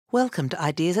Welcome to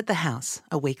Ideas at the House,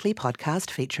 a weekly podcast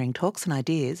featuring talks and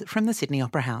ideas from the Sydney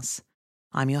Opera House.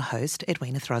 I'm your host,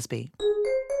 Edwina Throsby.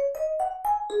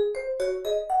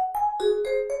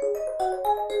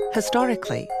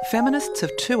 Historically, feminists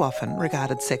have too often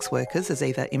regarded sex workers as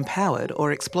either empowered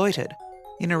or exploited,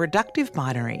 in a reductive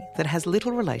binary that has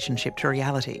little relationship to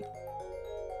reality.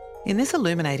 In this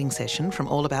illuminating session from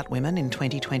All About Women in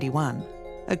 2021,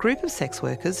 a group of sex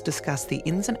workers discuss the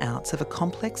ins and outs of a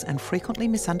complex and frequently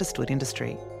misunderstood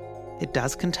industry. It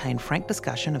does contain frank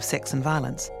discussion of sex and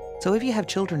violence, so if you have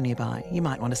children nearby, you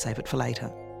might want to save it for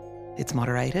later. It's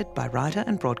moderated by writer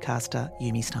and broadcaster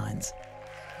Yumi Steins.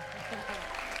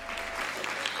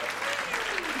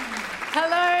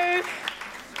 Hello,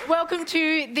 welcome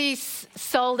to this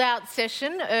sold-out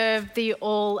session of the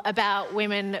All About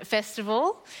Women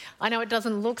Festival. I know it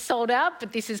doesn't look sold out,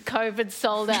 but this is COVID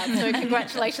sold out, so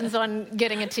congratulations on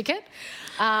getting a ticket.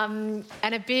 And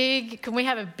can we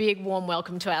have a big warm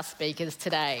welcome to our speakers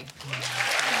today?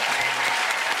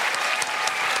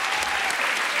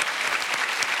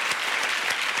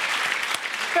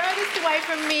 Furthest away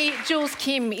from me, Jules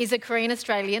Kim is a Korean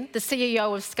Australian, the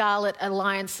CEO of Scarlet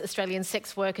Alliance Australian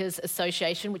Sex Workers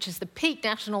Association, which is the peak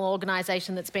national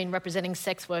organisation that's been representing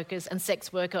sex workers and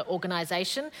sex worker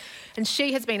organisation. And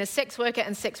she has been a sex worker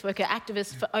and sex worker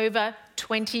activist for over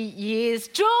 20 years.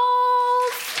 Jules!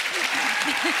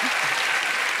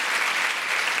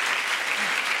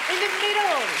 In the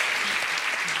middle,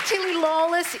 Tilly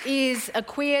Lawless is a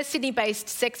queer Sydney-based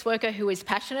sex worker who is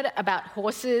passionate about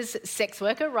horses, sex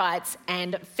worker rights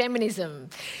and feminism.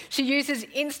 She uses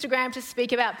Instagram to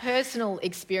speak about personal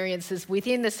experiences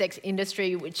within the sex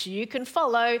industry, which you can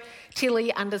follow,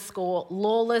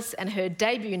 Tilly_Lawless, and her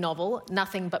debut novel,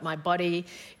 Nothing But My Body,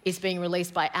 is being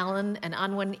released by Allen and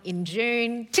Unwin in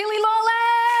June. Tilly Lawless!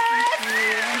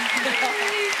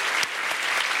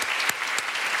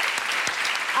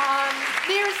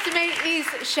 Nearest to me is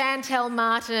Chantel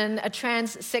Martin, a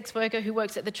trans sex worker who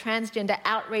works at the Transgender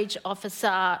Outreach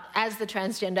Officer as the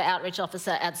Transgender Outreach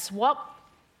Officer at SWAP.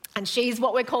 And she's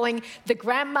what we're calling the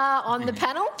grandma on the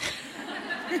panel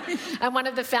and one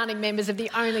of the founding members of the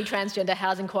only transgender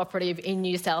housing cooperative in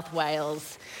New South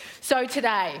Wales. So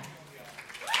today...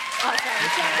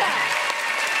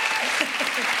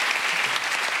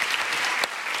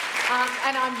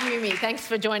 And I'm Yumi. Thanks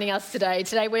for joining us today.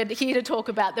 Today we're here to talk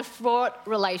about the fraught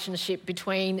relationship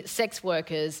between sex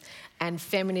workers and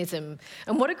feminism.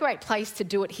 And what a great place to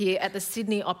do it here at the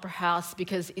Sydney Opera House,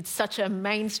 because it's such a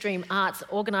mainstream arts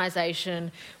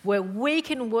organisation where we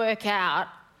can work out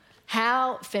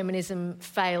how feminism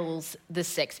fails the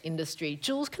sex industry.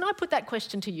 Jules, can I put that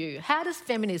question to you? How does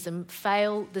feminism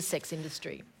fail the sex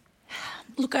industry?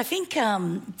 Look, I think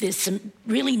there's some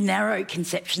really narrow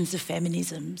conceptions of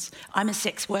feminisms. I'm a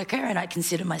sex worker and I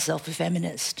consider myself a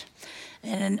feminist.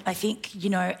 And I think,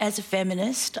 as a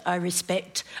feminist, I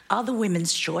respect other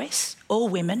women's choice, all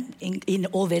women in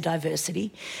all their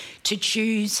diversity, to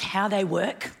choose how they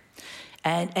work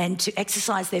and to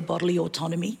exercise their bodily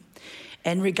autonomy.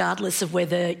 And regardless of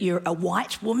whether you're a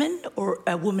white woman or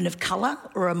a woman of colour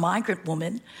or a migrant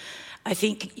woman, I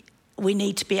think we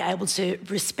need to be able to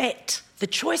respect the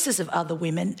choices of other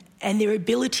women and their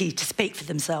ability to speak for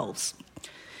themselves.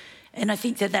 And I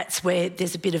think that's where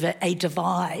there's a bit of a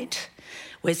divide,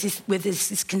 where there's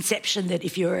this conception that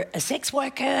if you're a sex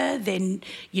worker, then,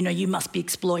 you must be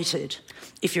exploited.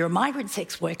 If you're a migrant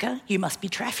sex worker, you must be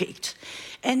trafficked.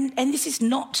 And this is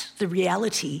not the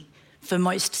reality for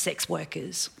most sex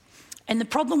workers. And the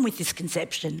problem with this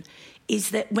conception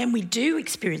is that when we do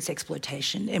experience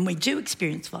exploitation and we do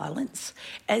experience violence,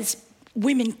 as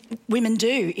women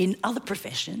do in other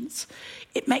professions,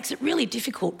 it makes it really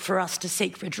difficult for us to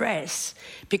seek redress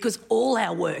because all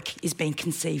our work is being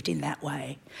conceived in that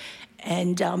way.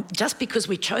 And just because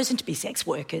we've chosen to be sex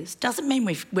workers doesn't mean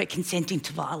we're consenting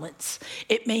to violence.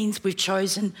 It means we've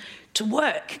chosen to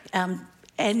work, and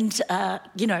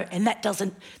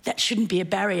that shouldn't be a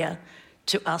barrier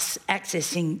to us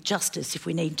accessing justice if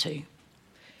we need to.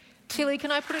 Tilly,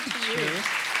 can I put it to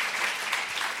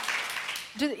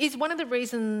you? Is one of the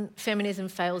reasons feminism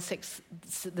fails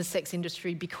the sex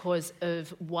industry because of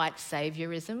white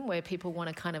saviorism, where people want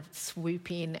to kind of swoop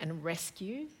in and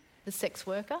rescue the sex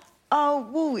worker? Oh,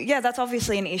 well, yeah, that's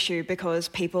obviously an issue because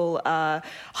people are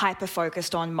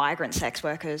hyper-focused on migrant sex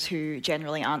workers who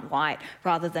generally aren't white,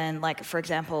 rather than, like, for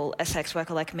example, a sex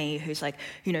worker like me who's, like,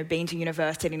 you know, been to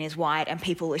university and is white, and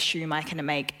people assume I can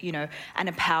make, you know, an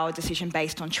empowered decision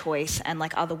based on choice, and,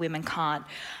 like, other women can't.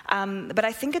 But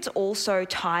I think it's also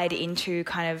tied into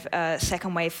kind of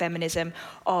second-wave feminism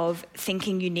of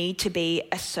thinking you need to be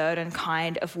a certain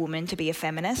kind of woman to be a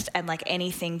feminist, and, like,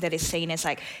 anything that is seen as,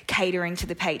 like, catering to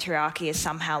the patriarchy is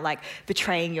somehow like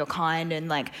betraying your kind and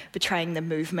like betraying the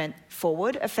movement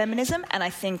forward of feminism. And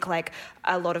I think like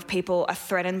a lot of people are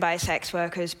threatened by sex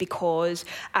workers because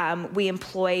we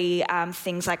employ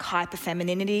things like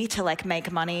hyper-femininity to like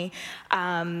make money.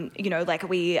 You know, like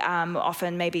we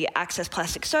often maybe access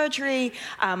plastic surgery.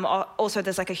 Also,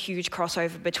 there's like a huge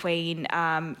crossover between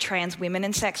trans women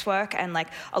and sex work, and like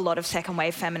a lot of second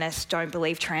wave feminists don't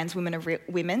believe trans women are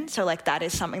women. So like that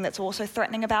is something that's also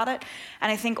threatening about it.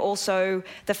 And I think also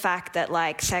the fact that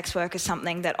like sex work is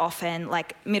something that often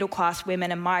like middle class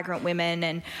women and migrant women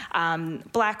and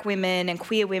black women and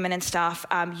queer women and stuff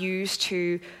use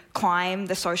to climb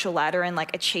the social ladder and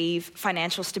like achieve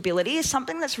financial stability is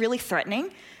something that's really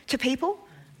threatening to people.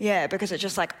 Yeah, because it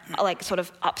just like sort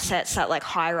of upsets that like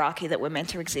hierarchy that we're meant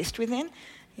to exist within.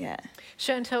 Yeah.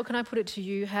 Chantel, can I put it to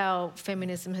you how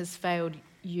feminism has failed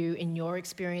you in your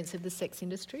experience of the sex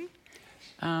industry?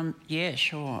 Yeah,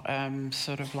 sure.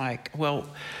 Sort of like, well,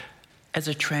 as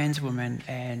a trans woman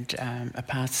and a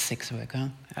past sex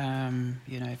worker,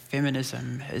 you know,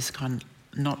 feminism has kind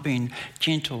of not been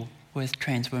gentle with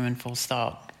trans women, full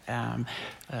stop. A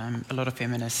lot of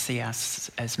feminists see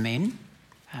us as men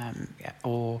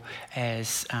or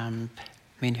as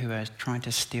men who are trying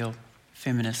to steal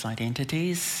feminist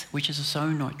identities, which is so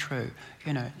not true,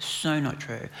 you know, so not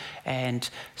true. And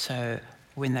so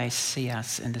when they see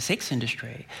us in the sex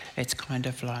industry, it's kind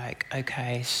of like,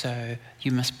 okay, so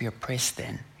you must be oppressed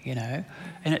then, you know?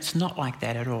 And it's not like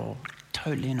that at all.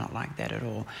 Totally not like that at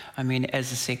all. I mean,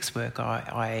 as a sex worker,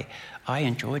 I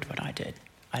enjoyed what I did.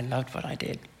 I loved what I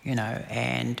did, you know,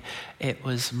 and it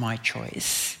was my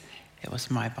choice. It was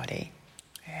my body.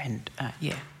 And,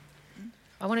 yeah.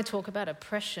 I want to talk about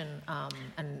oppression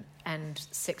and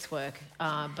sex work,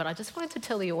 but I just wanted to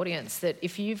tell the audience that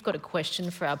if you've got a question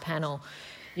for our panel,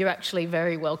 you're actually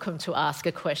very welcome to ask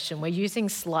a question. We're using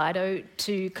Slido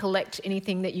to collect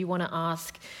anything that you want to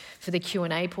ask for the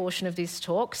Q&A portion of this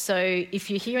talk. So if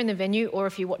you're here in the venue or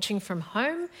if you're watching from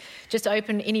home, just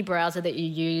open any browser that you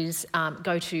use,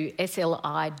 go to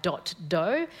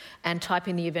sli.do and type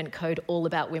in the event code All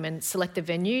About Women, select the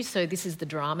venue. So this is the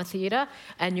Drama Theatre,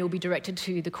 and you'll be directed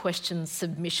to the questions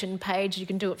submission page. You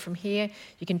can do it from here,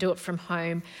 you can do it from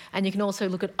home, and you can also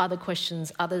look at other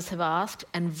questions others have asked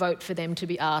and vote for them to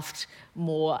be asked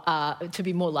more, to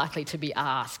be more likely to be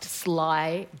asked.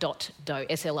 Sli.do,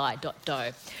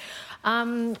 sli.do.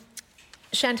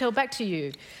 Chantel, back to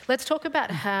you. Let's talk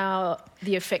about how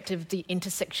the effect of the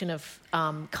intersection of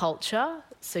culture,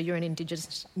 so you're an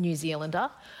Indigenous New Zealander,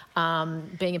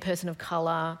 being a person of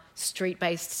colour,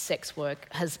 street-based sex work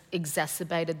has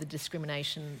exacerbated the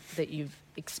discrimination that you've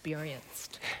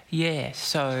experienced. Yeah,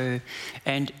 so,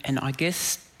 and I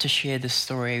guess to share this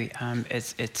story,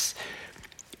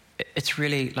 it's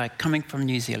really like coming from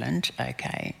New Zealand,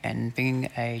 okay, and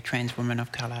being a trans woman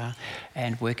of colour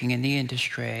and working in the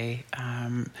industry,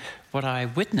 what I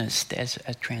witnessed as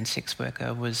a trans sex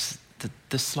worker was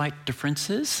the slight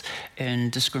differences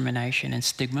in discrimination and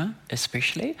stigma,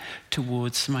 especially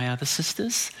towards my other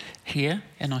sisters here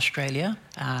in Australia,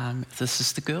 the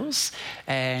sister girls,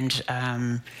 and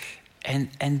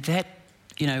that,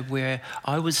 you know, where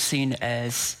I was seen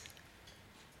as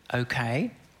okay,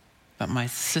 but my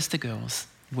sister girls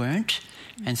weren't,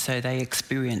 and so they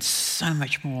experienced so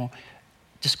much more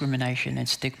discrimination and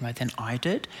stigma than I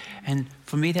did. And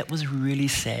for me, that was really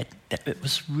sad. It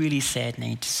was really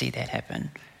saddening to see that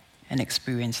happen and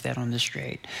experience that on the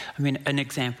street. I mean, an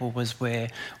example was where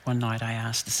one night I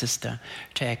asked the sister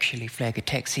to actually flag a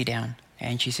taxi down,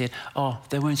 and she said, "Oh,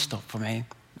 they won't stop for me,"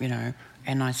 you know.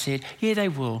 And I said, "Yeah, they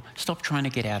will. Stop trying to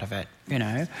get out of it," you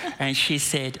know. And she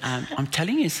said, "I'm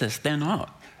telling you, sis, they're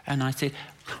not." And I said,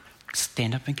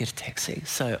 "Stand up and get a taxi."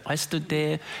 So I stood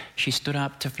there. She stood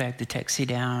up to flag the taxi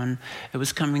down. It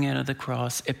was coming out of the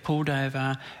cross. It pulled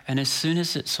over, and as soon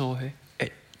as it saw her,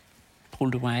 it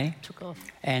pulled away. Took off.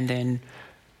 And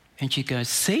she goes,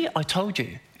 "See, I told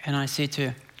you." And I said to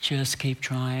her, "Just keep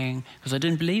trying," because I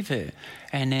didn't believe her.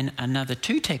 And then another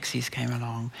 2 taxis came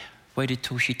along, waited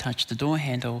till she touched the door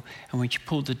handle, and when she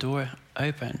pulled the door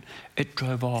open, it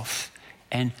drove off.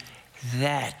 And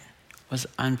that was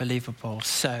unbelievable.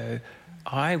 So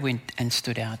I went and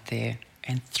stood out there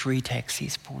and 3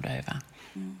 taxis pulled over.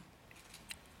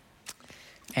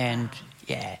 And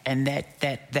and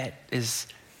that is,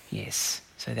 yes,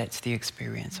 so that's the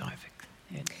experience I've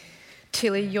had.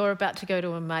 Tilly, you're about to go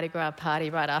to a Mardi Gras party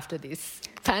right after this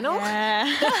panel.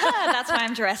 That's why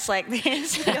I'm dressed like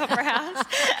this at the Opera House.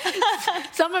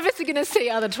 Some of us are going to see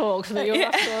other talks, but you're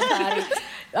off to a party.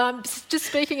 Just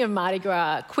speaking of Mardi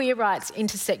Gras, queer rights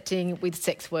intersecting with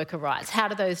sex worker rights, how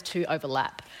do those two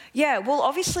overlap? Yeah, well,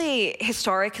 obviously,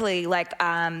 historically,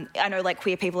 I know,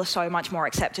 queer people are so much more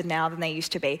accepted now than they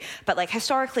used to be, but,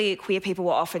 historically, queer people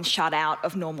were often shut out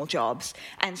of normal jobs,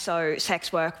 and so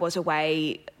sex work was a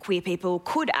way queer people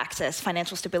could access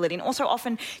financial stability and also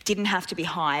often didn't have to be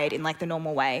hired in, the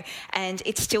normal way. And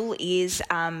it still is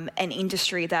an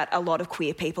industry that a lot of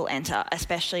queer people enter,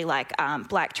 especially,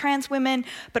 black trans women,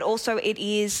 but also it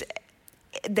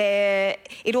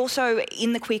also,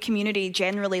 in the queer community,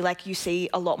 generally, you see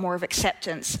a lot more of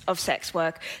acceptance of sex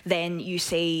work than you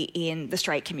see in the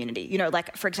straight community. You know,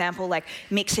 for example,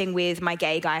 mixing with my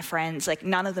gay guy friends,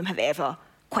 none of them have ever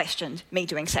questioned me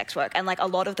doing sex work. And, a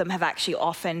lot of them have actually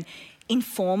often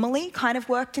informally kind of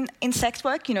worked in sex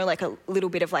work, a little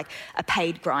bit of a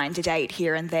paid grind to date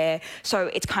here and there. So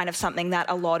it's kind of something that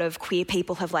a lot of queer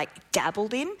people have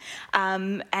dabbled in.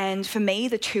 And for me,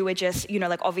 the two are just,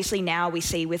 obviously now we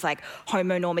see with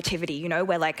homonormativity,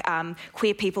 where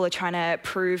queer people are trying to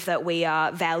prove that we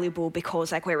are valuable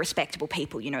because we're respectable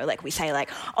people, we say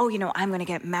I'm going to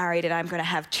get married and I'm going to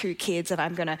have 2 kids and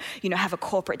I'm going to, have a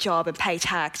corporate job and pay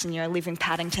tax and, live in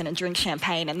Paddington and drink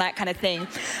champagne and that kind of thing.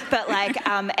 But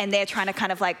and they're trying to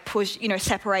kind of push,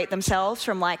 separate themselves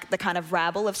from the kind of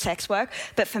rabble of sex work.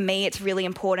 But for me, it's really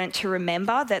important to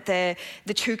remember that the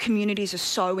two communities are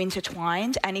so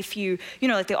intertwined. And if you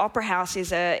the Opera House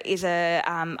is a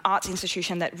arts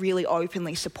institution that really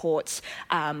openly supports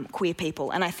queer people.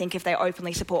 And I think if they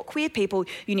openly support queer people,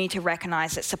 you need to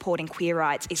recognise that supporting queer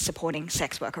rights is supporting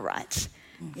sex worker rights.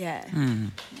 Yeah.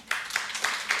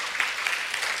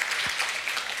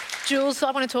 Jules,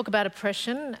 I want to talk about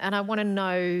oppression, and I want to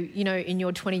know, in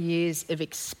your 20 years of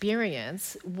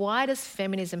experience, why does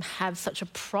feminism have such a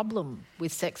problem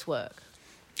with sex work?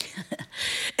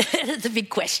 That's a big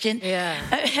question.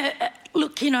 Yeah.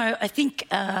 Look, I think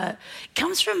it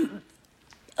comes from,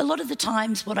 a lot of the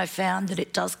times what I found that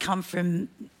it does come from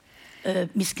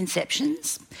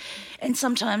misconceptions. And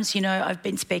sometimes, I've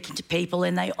been speaking to people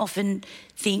and they often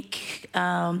think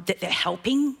that they're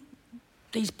helping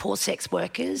these poor sex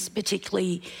workers,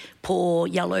 particularly poor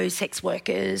yellow sex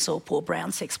workers or poor brown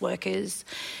sex workers,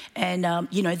 and,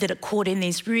 that are caught in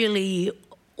these really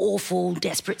awful,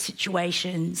 desperate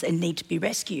situations and need to be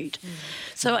rescued.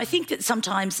 So I think that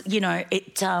sometimes,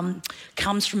 it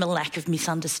comes from a lack of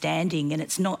misunderstanding, and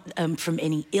it's not from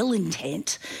any ill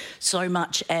intent so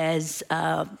much as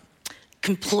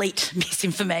complete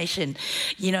misinformation,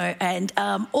 and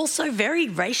also very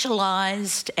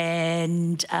racialised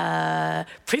and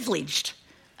privileged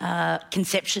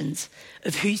conceptions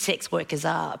of who sex workers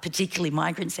are, particularly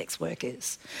migrant sex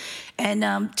workers. And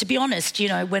to be honest,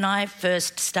 when I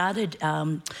first started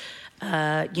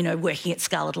working at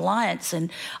Scarlet Alliance,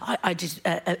 and I did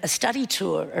a study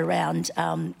tour around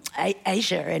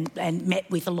Asia and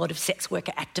met with a lot of sex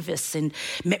worker activists and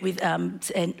met with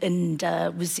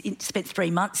spent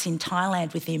 3 months in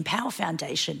Thailand with the Empower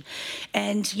Foundation.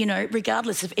 And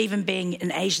regardless of even being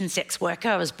an Asian sex worker,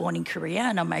 I was born in Korea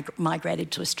and I migrated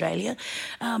to Australia.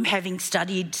 Having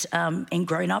studied and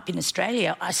grown up in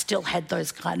Australia, I still had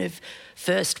those kind of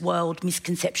first world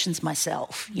misconceptions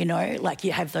myself,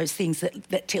 you have those things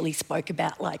that Tilly spoke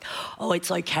about, it's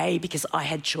okay because I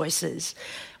had choices.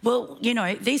 Well,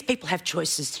 these people have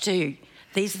choices too.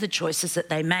 These are the choices that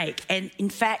they make. And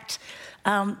in fact,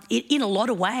 in a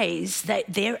lot of ways,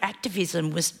 their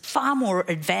activism was far more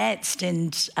advanced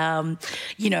and,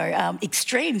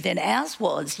 extreme than ours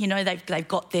was. They've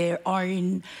got their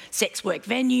own sex work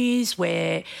venues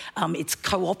where it's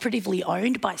cooperatively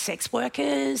owned by sex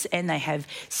workers, and they have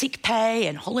sick pay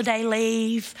and holiday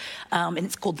leave, and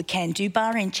it's called the Can Do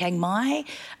Bar in Chiang Mai.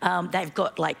 They've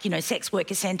got, sex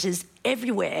worker centres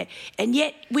everywhere, and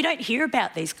yet we don't hear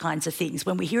about these kinds of things.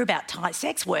 When we hear about Thai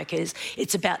sex workers,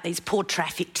 it's about these poor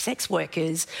trafficked sex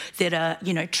workers that are,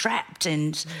 trapped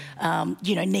and,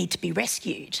 need to be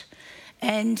rescued.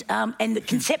 And the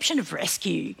conception of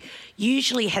rescue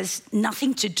usually has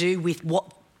nothing to do with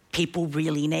what people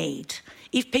really need.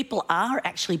 If people are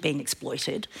actually being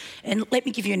exploited, and let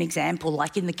me give you an example,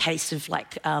 like in the case of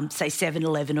say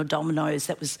 7-Eleven or Domino's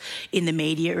that was in the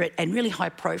media and really high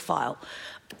profile,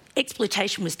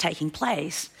 exploitation was taking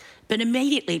place, but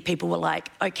immediately people were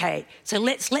like, okay, so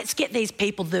let's get these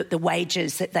people the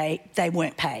wages that they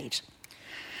weren't paid.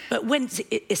 But when it's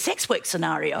a sex work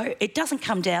scenario, it doesn't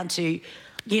come down to,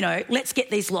 let's get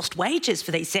these lost wages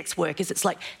for these sex workers. It's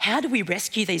like, how do we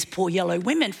rescue these poor yellow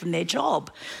women from their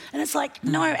job? And it's like,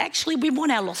 no, actually, we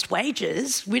want our lost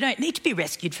wages. We don't need to be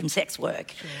rescued from sex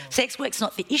work. Sure. Sex work's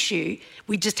not the issue.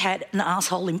 We just had an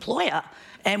asshole employer,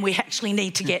 and we actually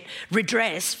need to get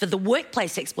redress for the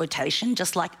workplace exploitation,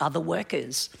 just like other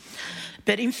workers.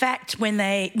 But in fact, when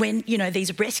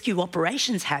these rescue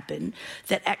operations happen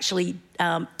that actually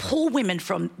pull women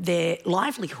from their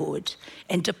livelihood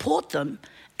and deport them,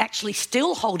 actually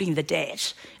still holding the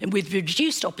debt and with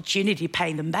reduced opportunity to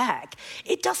pay them back,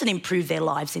 it doesn't improve their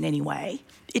lives in any way.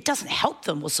 It doesn't help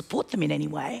them or support them in any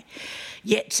way.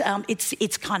 Yet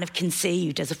it's kind of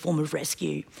conceived as a form of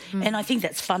rescue. And I think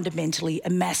that's fundamentally a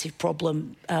massive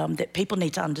problem that people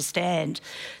need to understand,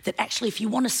 that actually if you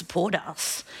want to support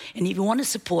us and if you want to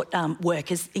support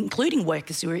workers, including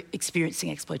workers who are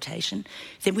experiencing exploitation,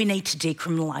 then we need to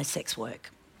decriminalise sex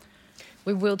work.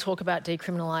 We will talk about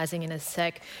decriminalising in a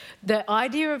sec. The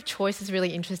idea of choice is really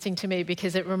interesting to me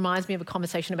because it reminds me of a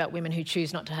conversation about women who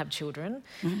choose not to have children.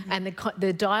 Mm-hmm. And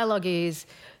the dialogue is,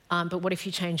 but what if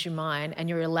you change your mind and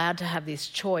you're allowed to have this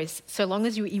choice so long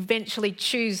as you eventually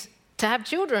choose to have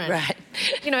children? Right.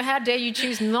 How dare you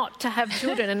choose not to have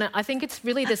children? And I think it's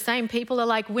really the same. People are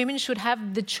like, women should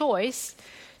have the choice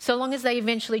so long as they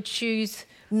eventually choose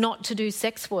not to do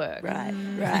sex work.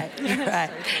 Right.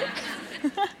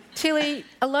 Tilly,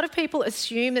 a lot of people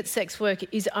assume that sex work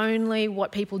is only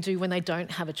what people do when they don't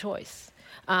have a choice,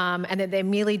 and that they're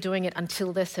merely doing it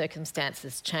until their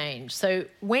circumstances change. So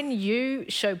when you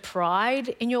show pride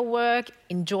in your work,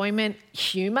 enjoyment,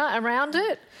 humour around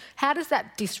it, how does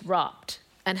that disrupt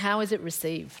and how is it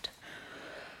received?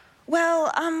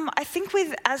 Well, I think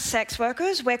as sex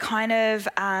workers, we're kind of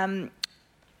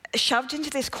shoved into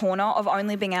this corner of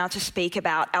only being able to speak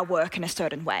about our work in a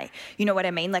certain way. You know what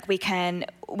I mean? Like we can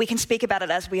speak about it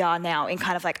as we are now in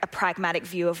kind of like a pragmatic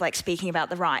view of like speaking about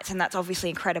the rights, and that's obviously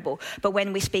incredible. But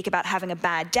when we speak about having a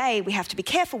bad day, we have to be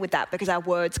careful with that because our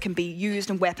words can be used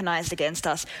and weaponized against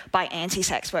us by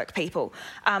anti-sex work people.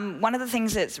 One of the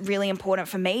things that's really important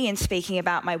for me in speaking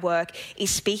about my work is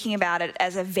speaking about it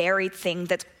as a varied thing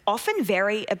that's often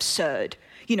very absurd.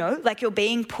 Like you're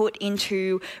being put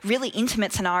into really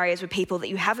intimate scenarios with people that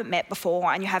you haven't met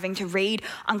before, and you're having to read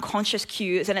unconscious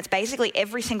cues, and it's basically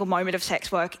every single moment of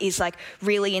sex work is like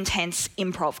really intense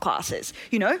improv classes,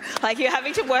 Like you're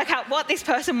having to work out what this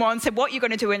person wants and what you're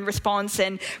going to do in response,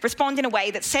 and respond in a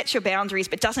way that sets your boundaries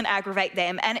but doesn't aggravate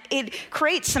them. And it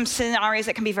creates some scenarios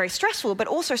that can be very stressful, but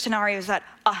also scenarios that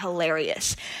are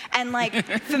hilarious. And like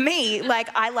for me, like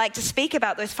I like to speak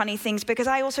about those funny things because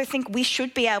I also think we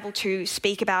should be able to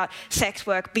speak about sex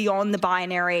work beyond the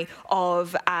binary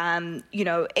of,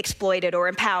 exploited or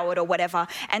empowered or whatever.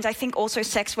 And I think also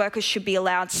sex workers should be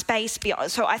allowed space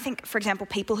beyond. So I think, for example,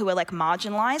 people who are like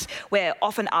marginalised, we're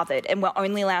often othered and we're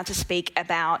only allowed to speak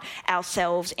about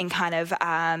ourselves in kind of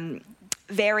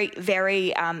very,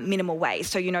 very minimal ways.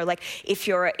 So, like if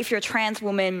you're a trans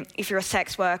woman, if you're a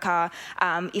sex worker,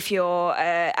 if you're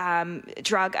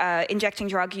a injecting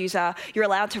drug user, you're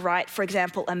allowed to write, for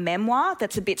example, a memoir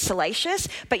that's a bit salacious,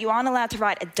 but you aren't allowed to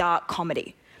write a dark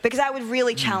comedy. Because that would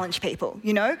really challenge people,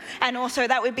 And also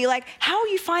that would be like, how are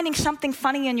you finding something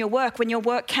funny in your work when your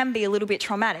work can be a little bit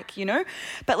traumatic,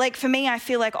 But like for me, I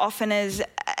feel like often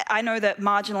I know that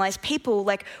marginalised people,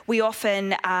 like we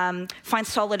often find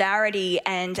solidarity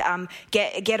and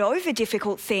get over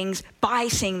difficult things by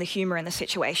seeing the humour in the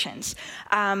situations.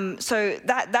 So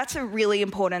that's a really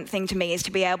important thing to me, is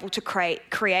to be able to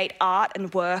create art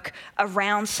and work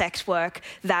around sex work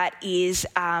that is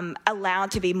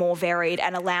allowed to be more varied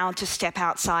and allowed to step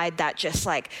outside that just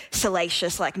like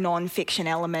salacious like non-fiction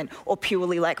element or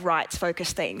purely like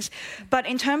rights-focused things. But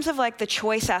in terms of like the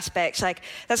choice aspects, like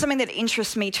that's something that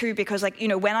interests me too, because like,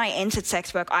 when I entered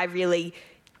sex work, I really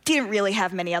didn't really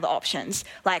have many other options.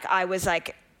 Like I was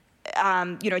like,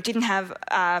 didn't have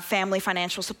family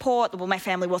financial support. Well, my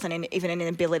family wasn't even in an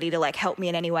ability to like help me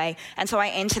in any way. And so I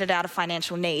entered it out of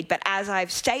financial need. But as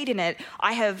I've stayed in it,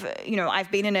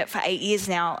 I've been in it for 8 years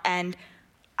now, and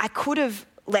I could have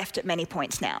left at many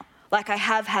points now. Like I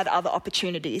have had other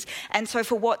opportunities. And so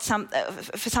for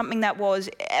something that was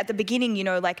at the beginning,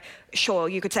 like, sure,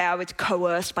 you could say I was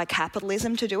coerced by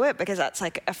capitalism to do it, because that's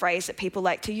like a phrase that people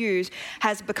like to use,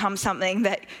 has become something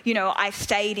that, I've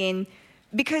stayed in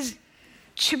because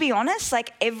to be honest,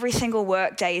 like every single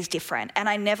work day is different, and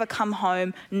I never come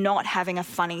home not having a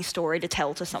funny story to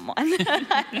tell to someone.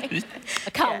 I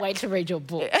can't wait to read your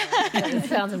book. It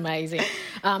sounds amazing.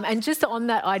 And just on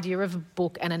that idea of a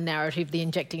book and a narrative, the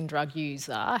injecting drug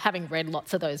user, having read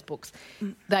lots of those books,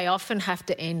 they often have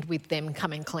to end with them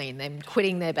coming clean, them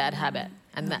quitting their bad habit,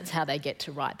 and that's how they get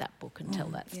to write that book and tell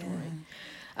that story.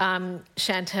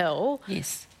 Chantel.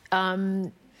 Yes.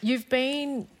 You've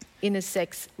been in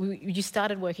you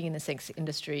started working in the sex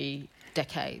industry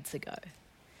decades ago.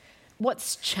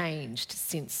 What's changed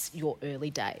since your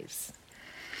early days?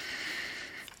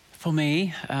 For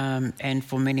me, and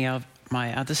for many of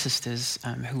my other sisters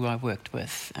who I worked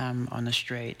with on the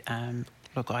street,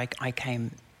 look, I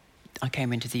came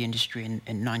into the industry in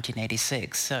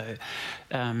 1986, so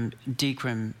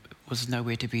decrim was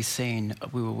nowhere to be seen.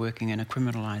 We were working in a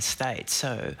criminalised state,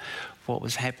 so what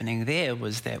was happening there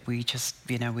was that we just,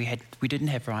 we didn't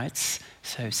have rights.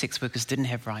 So sex workers didn't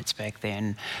have rights back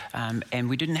then, and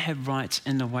we didn't have rights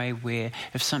in the way where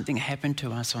if something happened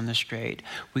to us on the street,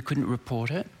 we couldn't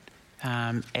report it,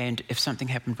 and if something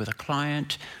happened with a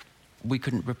client, we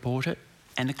couldn't report it,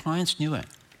 and the clients knew it.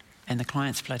 And the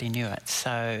clients bloody knew it.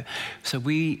 So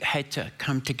we had to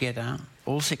come together,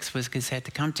 all sex workers had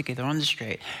to come together on the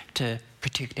street to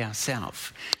protect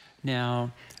ourselves.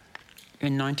 Now,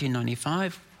 in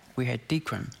 1995, we had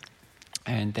decrim,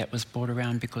 and that was brought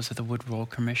around because of the Wood Royal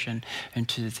Commission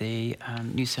into the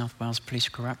New South Wales police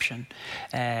corruption.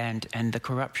 And the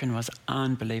corruption was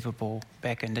unbelievable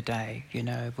back in the day. You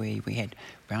know, we had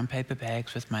brown paper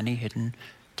bags with money hidden,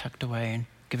 tucked away and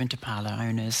given to parlour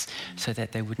owners so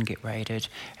that they wouldn't get raided.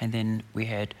 And then we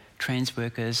had trans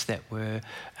workers that were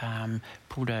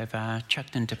pulled over,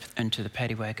 chucked into the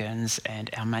paddy wagons, and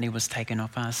our money was taken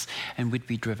off us, and we'd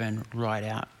be driven right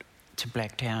out to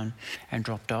Blacktown and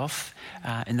dropped off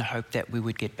in the hope that we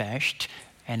would get bashed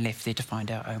and left there to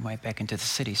find our own way back into the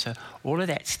city. So all of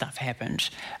that stuff happened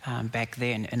back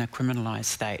then in a criminalised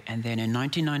state. And then in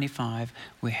 1995,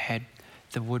 we had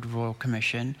the Wood Royal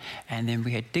Commission, and then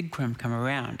we had decrim come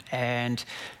around. And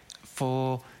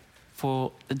for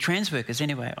the trans workers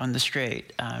anyway on the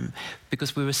street,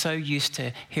 because we were so used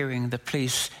to hearing the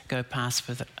police go past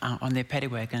on their paddy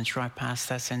wagons right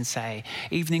past us and say,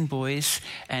 "Evening, boys,"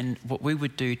 and what we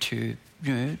would do to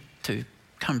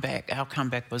come back, our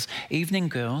comeback was "Evening,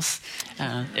 girls,"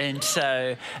 and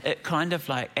so it kind of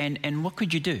like, and what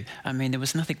could you do? I mean, there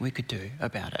was nothing we could do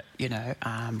about it,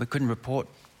 we couldn't report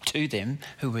to them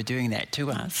who were doing that to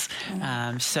us.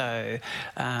 So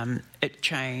it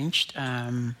changed.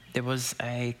 There was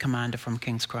a commander from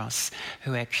King's Cross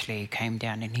who actually came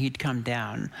down, and he'd come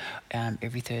down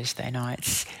every Thursday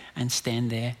nights and stand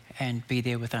there and be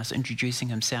there with us, introducing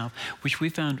himself, which we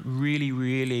found really,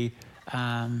 really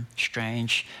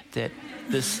strange, that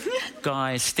this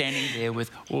guy is standing there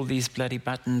with all these bloody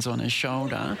buttons on his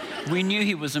shoulder. We knew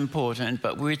he was important,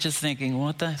 but we were just thinking,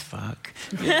 what the fuck?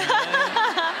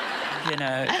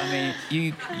 I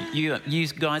mean, you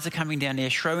guys are coming down there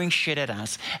throwing shit at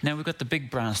us. Now we've got the big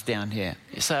brass down here.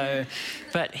 So,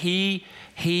 but he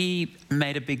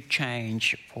made a big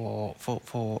change for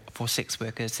sex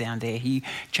workers down there. He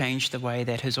changed the way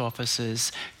that his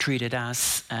officers treated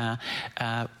us.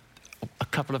 A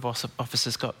couple of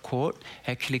officers got caught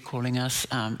actually calling us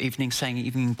saying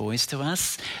 "evening, boys" to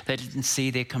us. They didn't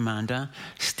see their commander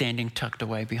standing tucked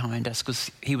away behind us because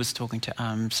he was talking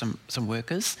to some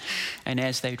workers. And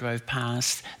as they drove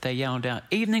past, they yelled out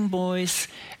 "Evening, boys,"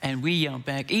 and we yelled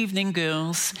back "Evening,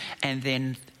 girls." And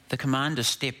then the commander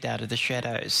stepped out of the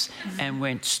shadows and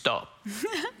went, "Stop."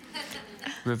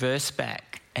 Reverse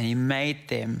back. And he made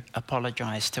them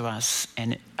apologise to us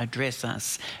and address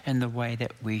us in the way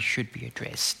that we should be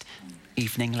addressed.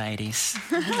 Evening, ladies.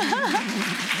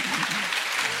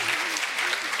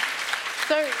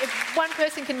 So if one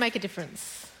person can make a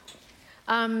difference,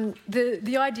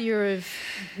 the idea of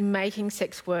making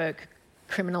sex work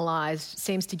criminalised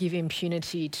seems to give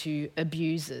impunity to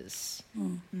abusers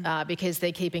because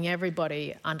they're keeping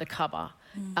everybody undercover,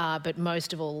 but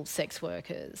most of all sex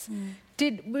workers.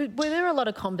 Were there a lot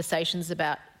of conversations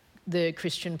about the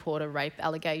Christian Porter rape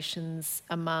allegations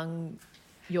among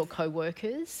your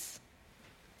co-workers?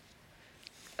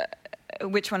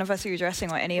 Which one of us are you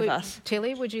addressing, or any of us?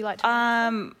 Tilly, would you like to?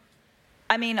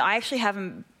 I mean, I actually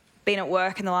haven't been at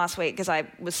work in the last week because I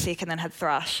was sick and then had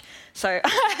thrush. So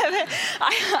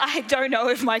I don't know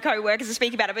if my co-workers are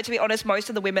speaking about it, but to be honest, most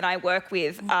of the women I work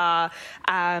with are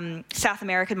South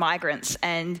American migrants,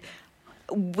 and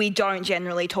we don't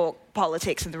generally talk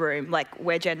politics in the room. Like,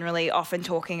 we're generally often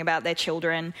talking about their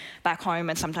children back home,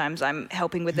 and sometimes I'm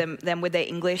helping with them with their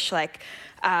English. Like,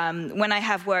 when I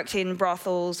have worked in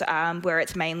brothels where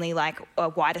it's mainly like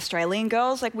white Australian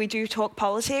girls, like, we do talk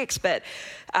politics, but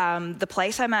the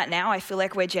place I'm at now, I feel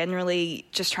like we're generally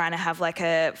just trying to have like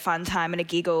a fun time and a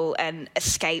giggle and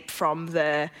escape from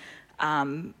the,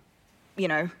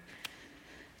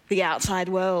 the outside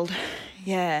world.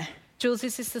 Yeah. Jules,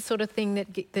 is this the sort of thing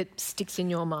that sticks in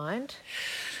your mind?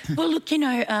 Well, look,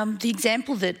 the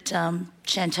example that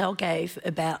Chantal gave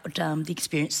about the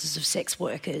experiences of sex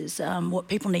workers, what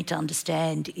people need to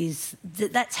understand is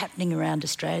that that's happening around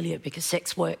Australia because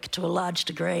sex work, to a large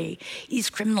degree,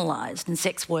 is criminalised and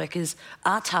sex workers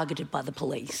are targeted by the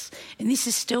police. And this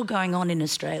is still going on in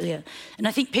Australia. And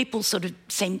I think people sort of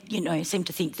seem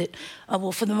to think that,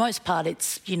 for the most part,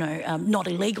 it's, not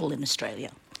illegal in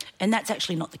Australia. And that's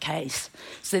actually not the case.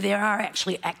 So there are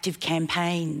actually active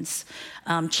campaigns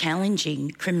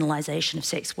challenging criminalisation of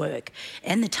sex work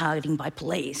and the targeting by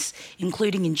police,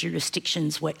 including in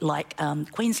jurisdictions like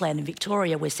Queensland and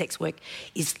Victoria, where sex work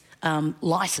is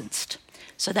licensed.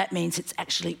 So that means it's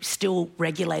actually still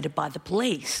regulated by the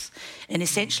police. And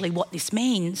essentially what this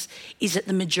means is that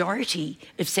the majority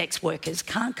of sex workers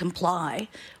can't comply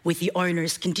with the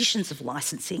onerous conditions of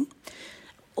licensing.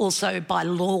 Also, by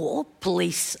law,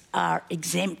 police are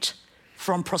exempt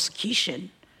from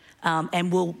prosecution and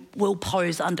will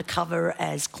pose undercover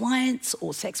as clients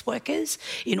or sex workers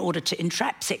in order to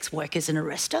entrap sex workers and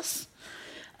arrest us.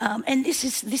 And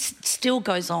this still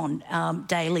goes on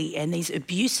daily, and these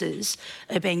abuses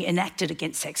are being enacted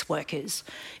against sex workers.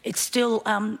 It's still,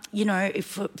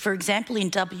 if, for example,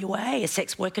 in WA, a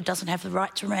sex worker doesn't have the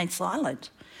right to remain silent.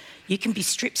 You can be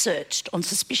strip searched on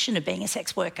suspicion of being a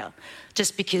sex worker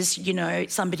just because,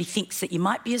 somebody thinks that you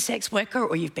might be a sex worker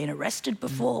or you've been arrested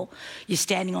before, you're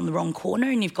standing on the wrong corner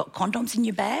and you've got condoms in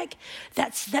your bag.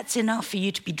 That's enough for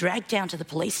you to be dragged down to the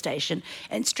police station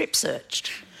and strip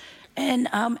searched. And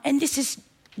this is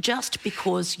just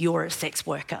because you're a sex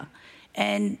worker.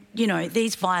 And,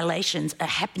 these violations are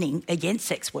happening against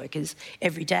sex workers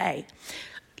every day,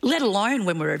 let alone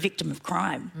when we're a victim of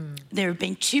crime. There have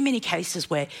been too many cases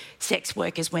where sex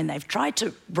workers, when they've tried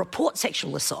to report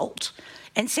sexual assault,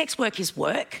 and sex work is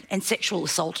work and sexual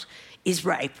assault is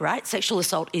rape, right? Sexual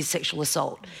assault is sexual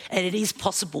assault, and it is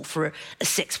possible for a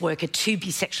sex worker to be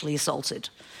sexually assaulted.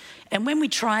 And when we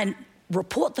try and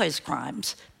report those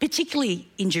crimes, particularly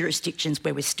in jurisdictions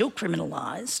where we're still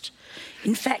criminalised,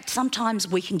 in fact, sometimes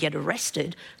we can get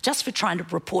arrested just for trying to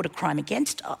report a crime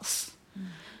against us.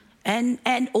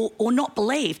 Or not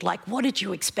believed, like, what did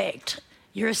you expect?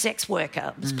 You're a sex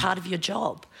worker, it's part of your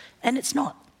job. And it's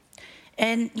not.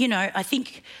 And, I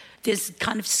think there's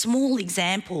kind of small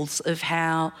examples of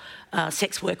how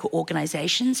sex worker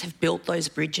organisations have built those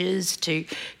bridges to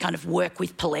kind of work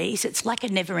with police. It's like a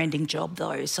never-ending job,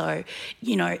 though. So,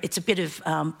 it's a bit of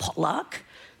potluck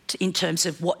in terms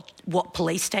of what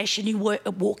police station you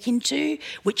walk into,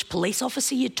 which police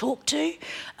officer you talk to.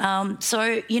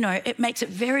 So, it makes it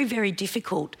very, very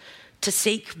difficult to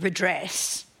seek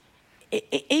redress,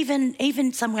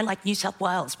 even somewhere like New South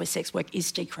Wales, where sex work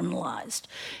is decriminalised,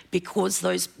 because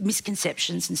those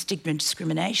misconceptions and stigma and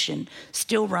discrimination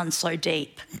still run so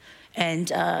deep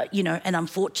and, and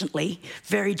unfortunately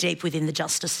very deep within the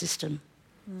justice system.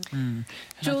 And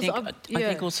Jules, I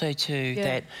think also too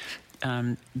that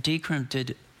decrim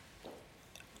did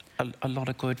a lot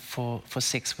of good for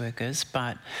sex workers,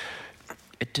 but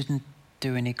it didn't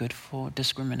do any good for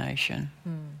discrimination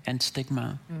and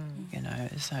stigma,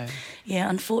 so... Yeah,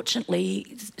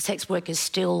 unfortunately, sex workers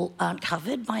still aren't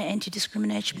covered by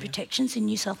anti-discrimination protections in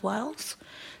New South Wales.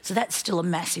 So that's still a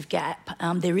massive gap.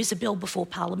 There is a bill before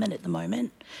Parliament at the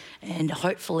moment, and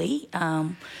hopefully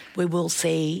we will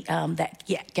see that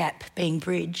gap being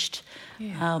bridged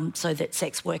so that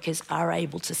sex workers are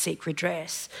able to seek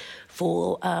redress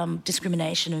for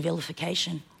discrimination and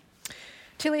vilification.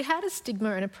 Tilly, how does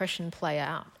stigma and oppression play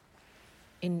out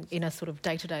in a sort of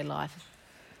day-to-day life?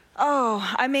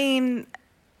 Oh, I mean,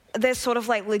 there's sort of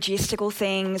like logistical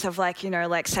things of like,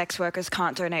 like sex workers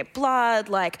can't donate blood,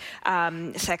 like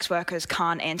sex workers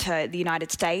can't enter the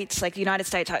United States. Like, the United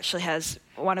States actually has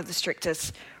one of the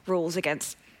strictest rules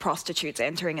against prostitutes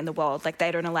entering in the world. Like, they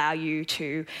don't allow you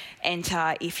to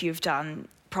enter if you've done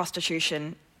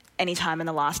prostitution any time in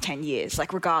the last 10 years,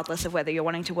 like regardless of whether you're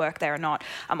wanting to work there or not.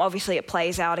 Obviously, it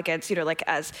plays out against, like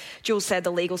as Jules said,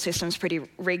 the legal system's pretty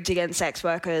rigged against sex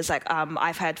workers. Like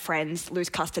I've had friends lose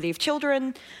custody of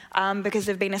children because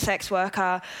they've been a sex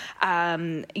worker,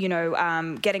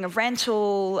 getting a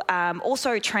rental,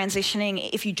 also transitioning,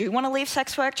 if you do want to leave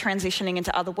sex work, transitioning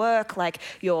into other work, like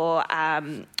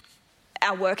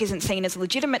our work isn't seen as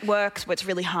legitimate work, so it's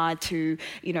really hard to,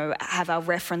 have our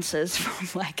references from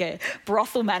like a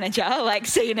brothel manager like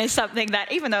seen as something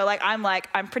that, even though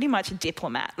I'm pretty much a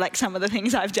diplomat, like some of the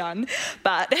things I've done,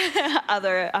 but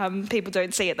other people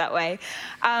don't see it that way.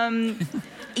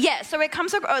 So it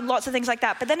comes up lots of things like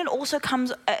that, but then it also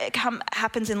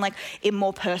happens in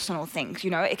more personal things.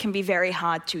 It can be very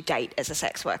hard to date as a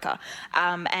sex worker,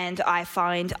 and I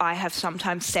find I have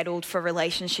sometimes settled for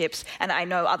relationships, and I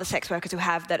know other sex workers who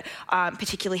have that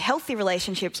particularly healthy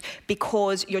relationships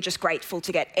because you're just grateful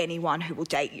to get anyone who will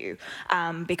date you,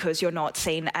 because you're not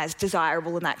seen as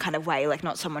desirable in that kind of way, like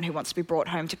not someone who wants to be brought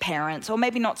home to parents, or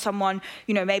maybe not someone,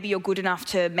 maybe you're good enough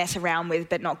to mess around with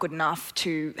but not good enough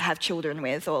to have children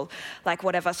with, or like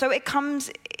whatever. So it comes,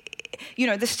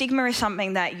 the stigma is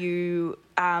something that you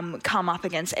come up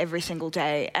against every single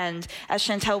day. And as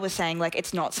Chantel was saying, like,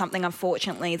 it's not something,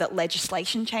 unfortunately, that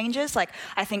legislation changes. Like,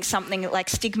 I think something like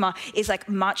stigma is like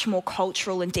much more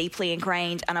cultural and deeply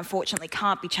ingrained, and unfortunately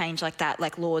can't be changed like that,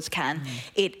 like laws can.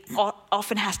 It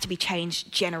often has to be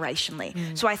changed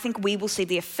generationally. So I think we will see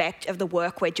the effect of the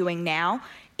work we're doing now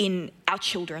in our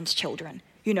children's children,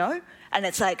 And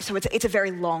it's like, so it's a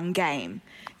very long game.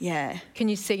 Yeah. Can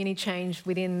you see any change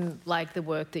within like the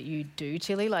work that you do,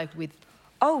 Tilly, like with...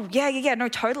 Oh, yeah, no,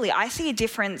 totally. I see a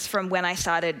difference from when I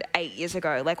started 8 years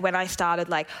ago. Like when I started,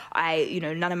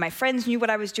 none of my friends knew what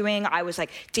I was doing. I was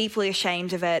like deeply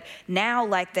ashamed of it. Now,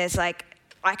 there's I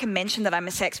can mention that I'm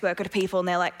a sex worker to people and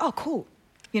they're like, oh, cool.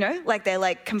 They're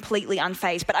like completely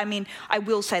unfazed. But I mean, I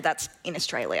will say that's in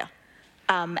Australia.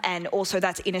 And also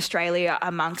that's in Australia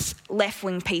amongst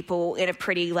left-wing people in a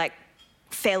pretty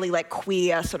fairly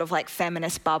queer sort of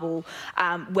feminist bubble.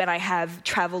 When I have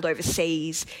travelled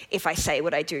overseas, if I say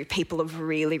what I do, people are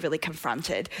really, really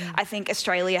confronted. I think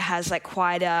Australia has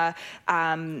quite a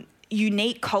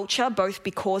unique culture, both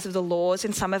because of the laws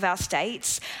in some of our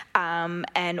states,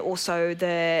 and also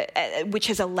which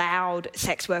has allowed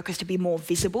sex workers to be more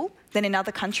visible than in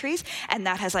other countries, and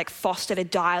that has fostered a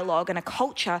dialogue and a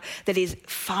culture that is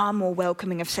far more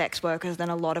welcoming of sex workers than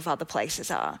a lot of other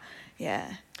places are.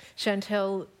 Yeah.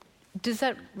 Chantel, does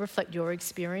that reflect your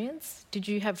experience? Did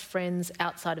you have friends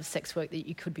outside of sex work that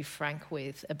you could be frank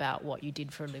with about what you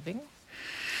did for a living?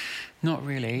 Not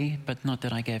really, but not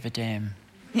that I gave a damn.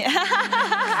 Yeah.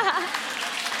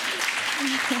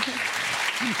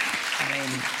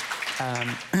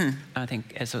 I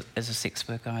think as a sex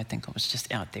worker, I think I was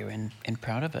just out there and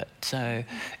proud of it. So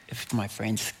if my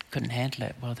friends couldn't handle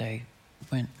it, well, they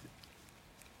weren't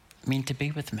meant to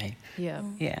be with me. Yeah.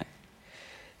 Yeah.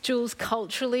 Jules,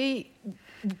 culturally,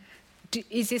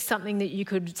 is this something that you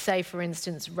could say, for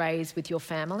instance, raise with your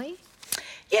family?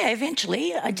 Yeah,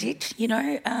 eventually I did.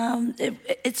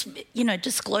 It's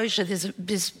disclosure.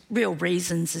 There's real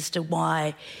reasons as to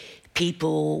why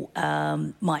people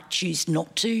might choose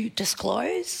not to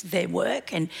disclose their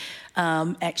work, and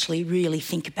actually really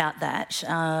think about that.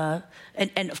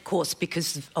 And of course,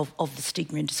 because of the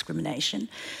stigma and discrimination.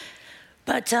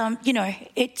 But, I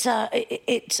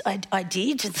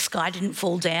did. The sky didn't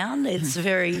fall down. It's a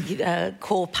very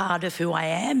core part of who I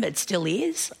am. It still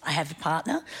is. I have a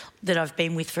partner that I've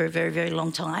been with for a very, very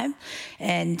long time.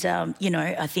 And,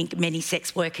 I think many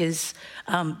sex workers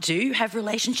do have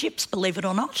relationships, believe it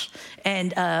or not,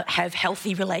 and have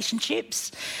healthy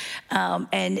relationships.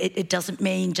 And it doesn't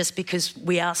mean just because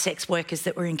we are sex workers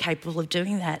that we're incapable of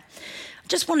doing that. I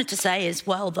just wanted to say as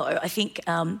well, though, I think...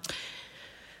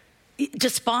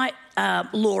 despite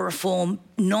law reform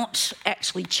not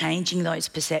actually changing those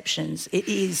perceptions, it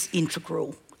is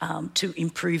integral to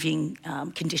improving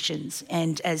conditions.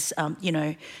 And as,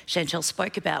 Chantel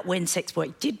spoke about, when sex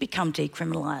work did become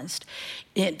decriminalised,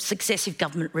 successive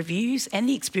government reviews and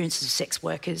the experiences of sex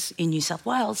workers in New South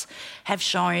Wales have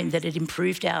shown that it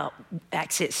improved our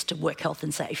access to work health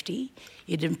and safety.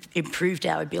 It improved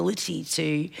our ability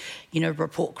to,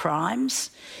 report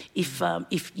crimes. If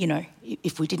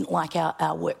we didn't like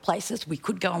our workplaces, we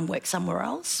could go and work somewhere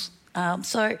else.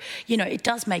 So, it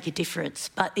does make a difference,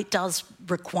 but it does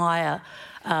require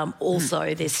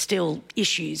Also, there's still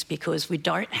issues because we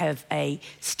don't have a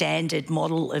standard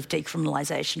model of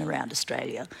decriminalisation around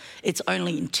Australia. It's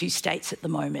only in 2 states at the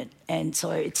moment, and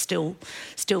so it's still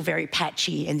very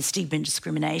patchy, and the stigma and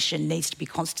discrimination needs to be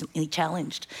constantly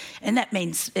challenged. And that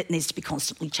means it needs to be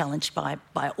constantly challenged by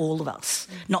all of us,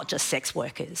 not just sex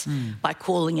workers, by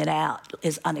calling it out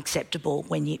as unacceptable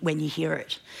when you hear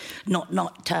it,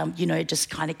 not just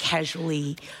kind of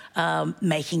casually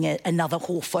making it another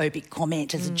whorephobic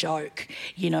comment as a joke,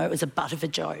 as a butt of a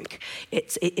joke.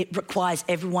 It requires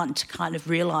everyone to kind of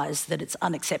realise that it's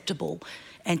unacceptable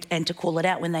and to call it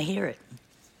out when they hear it.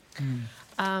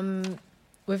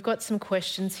 We've got some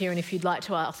questions here, and if you'd like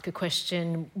to ask a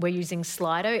question, we're using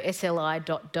Slido,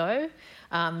 sli.do.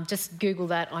 Just Google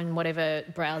that on whatever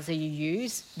browser you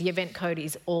use. The event code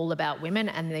is All About Women,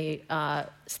 and the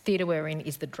theatre we're in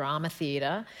is the Drama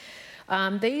Theatre.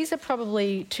 These are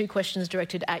probably 2 questions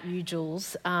directed at you,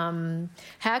 Jules.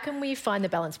 How can we find the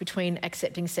balance between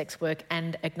accepting sex work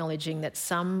and acknowledging that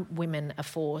some women are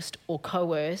forced or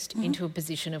coerced into a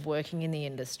position of working in the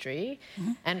industry?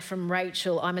 And from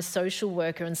Rachel, I'm a social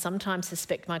worker and sometimes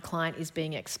suspect my client is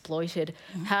being exploited.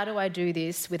 How do I do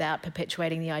this without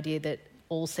perpetuating the idea that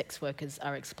all sex workers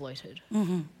are exploited?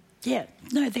 Yeah,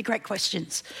 no, they're great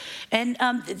questions. And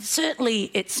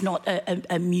certainly it's not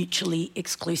a mutually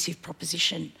exclusive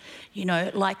proposition.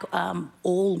 Like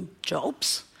all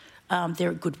jobs, there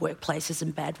are good workplaces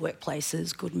and bad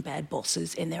workplaces, good and bad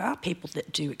bosses, and there are people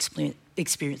that do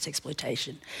experience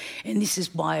exploitation. And this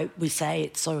is why we say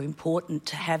it's so important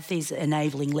to have these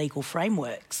enabling legal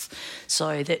frameworks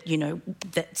so that,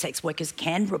 that sex workers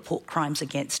can report crimes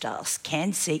against us,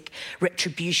 can seek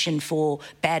retribution for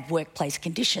bad workplace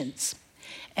conditions.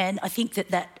 And I think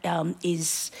that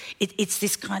it's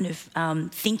this kind of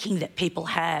thinking that people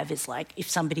have. It's like if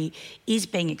somebody's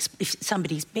being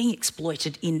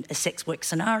exploited in a sex work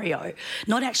scenario,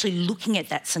 not actually looking at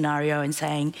that scenario and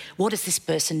saying, what does this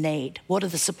person need? What are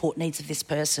the support needs of this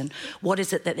person? What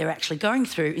is it that they're actually going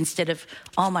through? Instead of,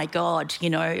 oh my God,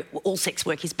 all sex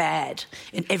work is bad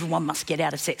and everyone must get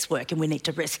out of sex work and we need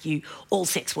to rescue all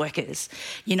sex workers.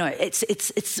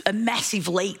 It's a massive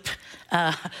leap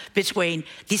between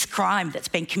this crime that's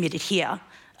been committed here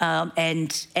and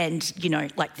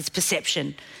this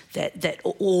perception that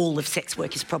all of sex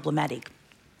work is problematic.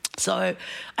 So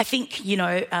I think,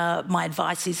 my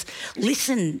advice is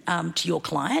listen to your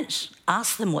client,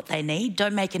 ask them what they need.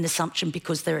 Don't make an assumption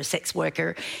because they're a sex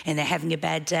worker and they're having a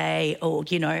bad day or,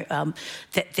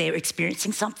 that they're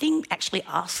experiencing something. Actually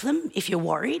ask them if you're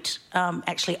worried.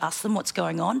 Actually ask them what's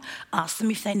going on. Ask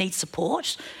them if they need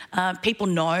support. People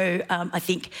know, I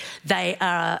think they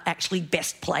are actually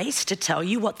best placed to tell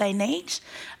you what they need.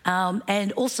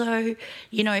 And also,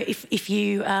 if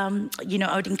you,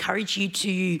 I would encourage you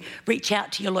to reach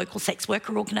out to your local sex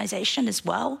worker organisation as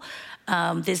well.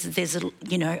 There's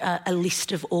a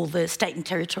list of all the state and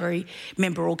territory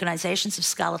member organisations of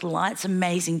Scarlet Alliance,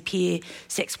 amazing peer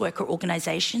sex worker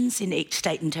organisations in each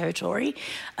state and territory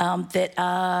that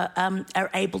are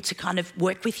able to kind of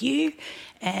work with you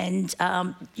and,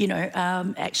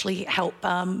 actually help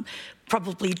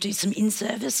probably do some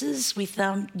in-services with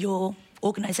your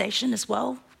organisation as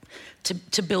well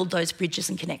to build those bridges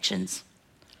and connections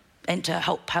and to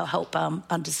help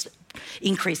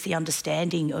increase the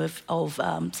understanding of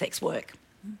sex work.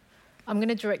 I'm going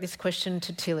to direct this question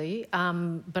to Tilly,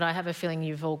 but I have a feeling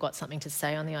you've all got something to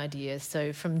say on the idea.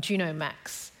 So from Juno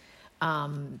Mack's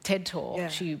TED Talk,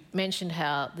 she mentioned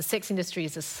how the sex industry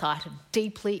is a site of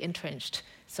deeply entrenched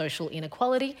social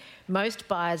inequality. Most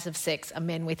buyers of sex are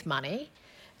men with money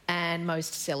and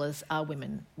most sellers are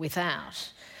women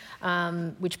without.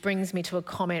 Which brings me to a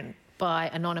comment by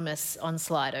Anonymous on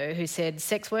Slido who said,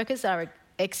 sex workers are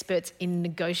experts in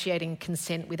negotiating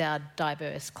consent with our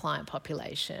diverse client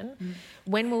population.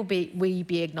 When will we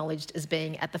be acknowledged as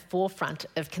being at the forefront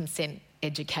of consent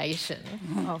education?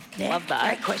 Oh, love that.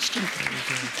 Great question.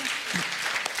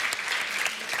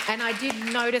 And I did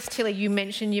notice, Tilly, you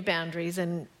mentioned your boundaries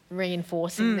and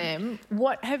reinforcing them.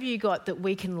 What have you got that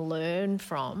we can learn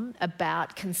from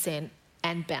about consent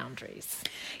and boundaries?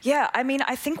 Yeah,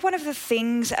 I think one of the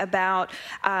things about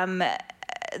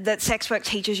that sex work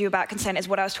teaches you about consent is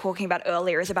what I was talking about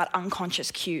earlier, is about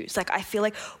unconscious cues. Like, I feel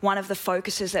like one of the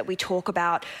focuses that we talk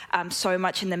about so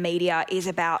much in the media is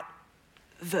about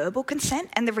verbal consent,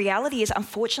 and the reality is,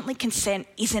 unfortunately, consent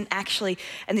isn't actually,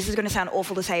 and this is going to sound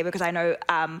awful to say because I know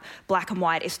black and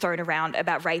white is thrown around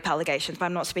about rape allegations, but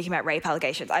I'm not speaking about rape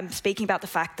allegations. I'm speaking about the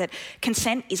fact that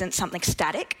consent isn't something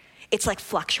static. it's like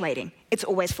fluctuating. It's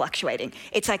always fluctuating.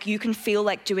 It's like you can feel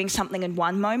like doing something in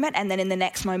one moment and then in the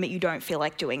next moment you don't feel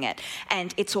like doing it.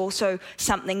 And it's also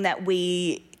something that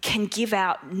we can give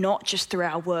out not just through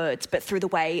our words, but through the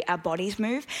way our bodies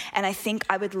move. And I think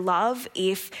I would love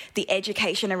if the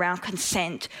education around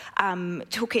consent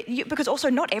took it, because also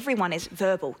not everyone is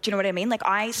verbal. Do you know what I mean? Like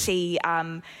I see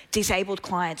disabled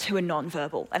clients who are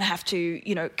non-verbal and have to,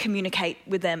 you know, communicate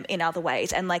with them in other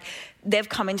ways. And like they've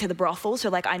come into the brothel, so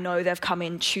like I know they've come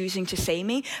in choosing to see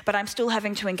me, but I'm still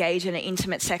having to engage in an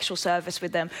intimate sexual service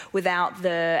with them without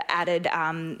the added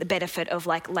benefit of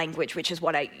like language, which is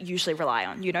what I usually rely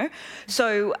on, you know?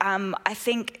 So I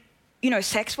think, you know,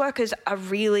 sex workers are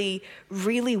really,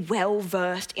 really well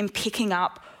versed in picking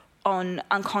up on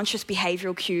unconscious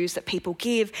behavioural cues that people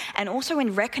give, and also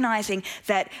in recognising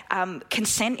that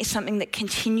consent is something that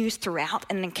continues throughout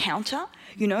an encounter,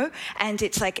 you know, and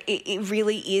it's like it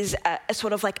really is a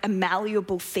sort of like a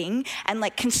malleable thing. And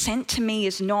like consent to me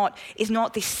is not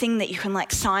this thing that you can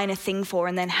like sign a thing for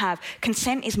and then have.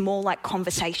 Consent is more like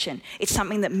conversation. It's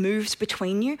something that moves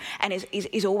between you and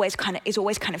is always kind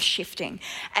of shifting.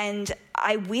 And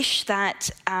I wish that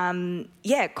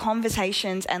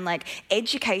conversations and like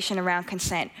education around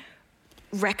consent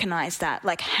recognise that,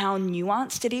 like how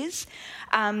nuanced it is.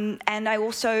 And I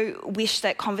also wish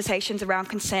that conversations around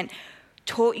consent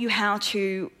taught you how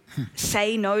to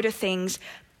say no to things,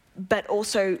 but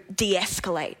also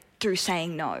de-escalate through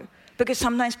saying no. Because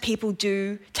sometimes people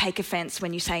do take offence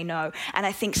when you say no. And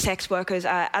I think sex workers,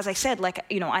 as I said, like,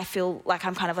 you know, I feel like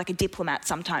I'm kind of like a diplomat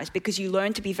sometimes, because you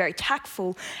learn to be very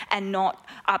tactful and not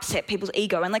upset people's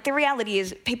ego. And like the reality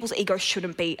is people's ego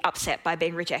shouldn't be upset by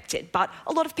being rejected, but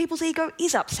a lot of people's ego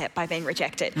is upset by being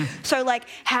rejected. So like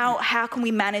how can we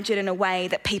manage it in a way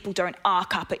that people don't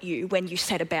arc up at you when you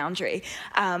set a boundary?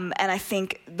 And I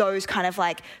think those kind of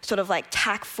like sort of like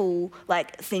tactful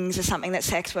like things are something that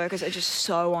sex workers are just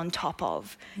so on top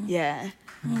of. Yeah.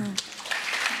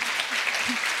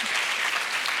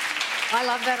 I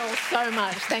love that all so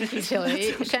much. Thank you,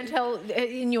 Tilly. Chantel,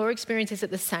 in your experience, is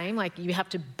it the same? Like you have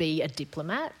to be a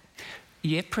diplomat?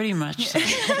 Yeah, pretty much so.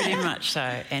 Pretty much so.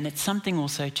 And it's something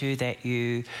also too that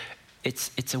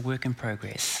it's a work in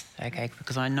progress, okay?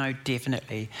 Because I know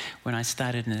definitely when I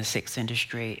started in the sex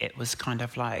industry, it was kind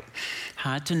of like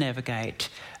hard to navigate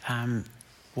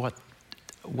what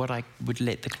I would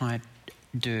let the client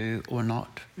do or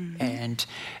not. And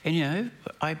you know,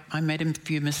 I made a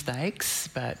few mistakes,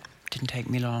 but it didn't take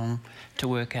me long to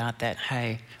work out that,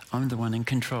 hey, I'm the one in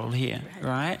control here,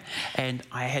 right? And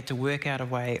I had to work out a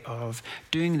way of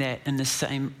doing that in the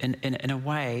same, in a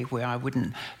way where I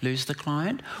wouldn't lose the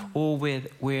client, or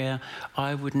where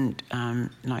I wouldn't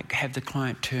like have the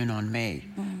client turn on me.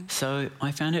 So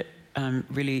I found it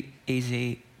really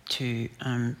easy to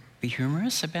be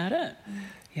humorous about it.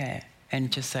 Yeah. And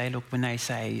just say, look, when a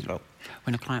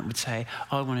client would say,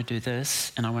 oh, I want to do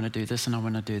this, and I want to do this, and I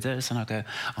want to do this, and I'll go,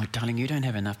 oh, darling, you don't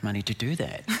have enough money to do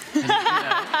that.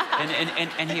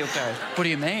 And he'll go, what do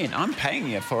you mean? I'm paying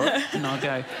you for it. And I'll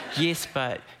go, yes,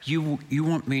 but you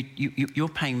want me, you're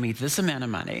paying me this amount of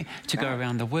money to go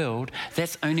around the world.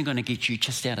 That's only going to get you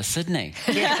just out of Sydney.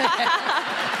 You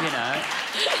know?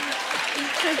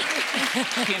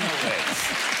 Humour works.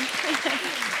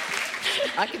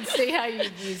 I can see how you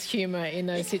use humour in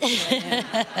those situations.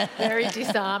 Very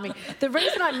disarming. The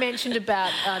reason I mentioned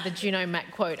about the Juno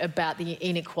Mac quote about the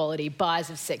inequality, buyers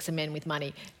of sex are men with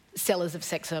money, sellers of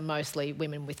sex are mostly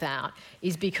women without,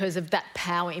 is because of that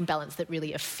power imbalance that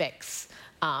really affects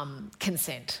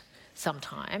consent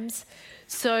sometimes.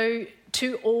 So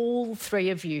to all three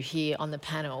of you here on the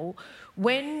panel,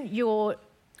 when you're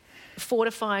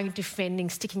fortifying, defending,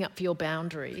 sticking up for your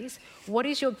boundaries, what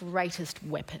is your greatest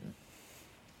weapon?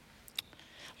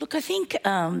 Look, I think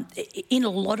in a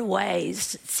lot of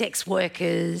ways, sex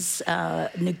workers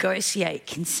negotiate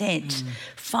consent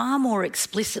far more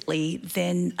explicitly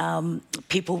than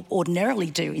people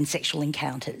ordinarily do in sexual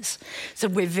encounters. So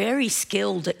we're very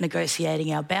skilled at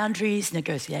negotiating our boundaries,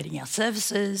 negotiating our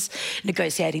services,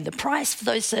 negotiating the price for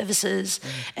those services.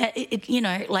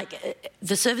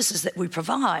 The services that we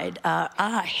provide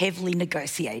are heavily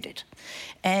negotiated.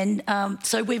 And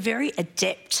so we're very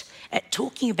adept at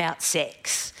talking about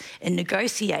sex and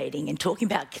negotiating and talking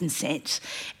about consent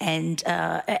and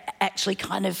actually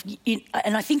kind of...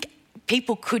 And I think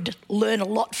people could learn a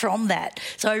lot from that.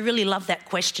 So I really love that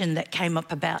question that came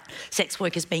up about sex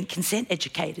workers being consent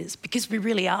educators, because we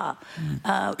really are.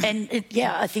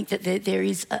 I think that there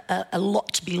is a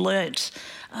lot to be learnt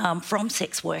from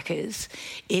sex workers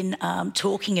in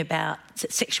talking about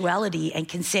sexuality and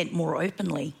consent more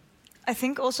openly. I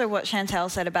think also what Chantel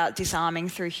said about disarming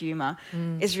through humour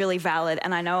is really valid,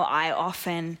 and I know I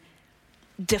often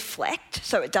deflect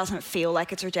so it doesn't feel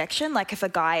like it's rejection. Like if a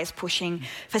guy is pushing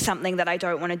for something that I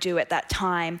don't want to do at that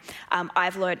time,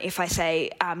 I've learned if I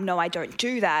say, no, I don't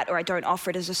do that, or I don't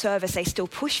offer it as a service, they still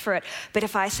push for it. But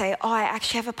if I say, oh, I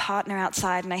actually have a partner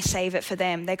outside and I save it for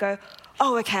them, they go,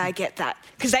 oh, okay, I get that.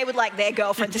 Because they would like their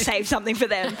girlfriend to save something for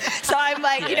them. So I'm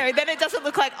like, you know, then it doesn't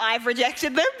look like I've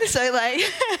rejected them. So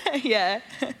like, yeah.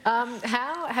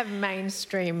 How have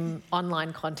mainstream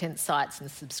online content sites and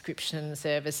subscription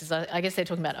services, I guess they're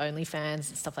talking about OnlyFans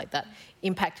and stuff like that,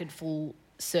 impacted full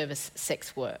service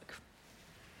sex work?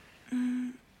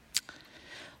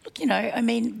 Look, you know, I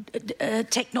mean,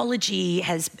 technology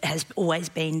has always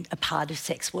been a part of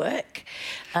sex work.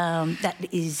 That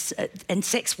is, and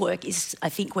sex work is, I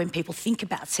think, when people think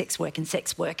about sex work and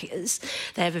sex workers,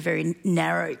 they have a very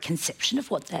narrow conception of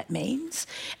what that means.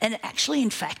 And actually, in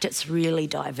fact, it's really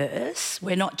diverse.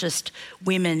 We're not just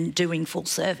women doing full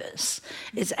service.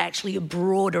 It's actually a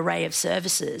broad array of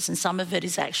services, and some of it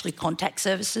is actually contact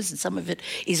services, and some of it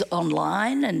is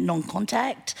online and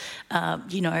non-contact.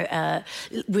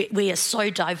 We are so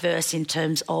diverse in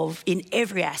terms of, in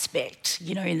every aspect,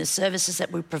 you know, in the services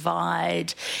that we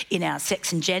provide, in our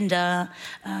sex and gender,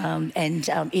 and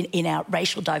in our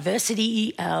racial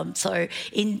diversity. So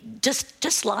in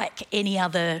just like any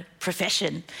other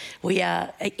profession, we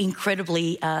are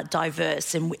incredibly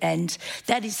diverse, and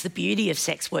that is the beauty of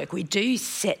sex work. We do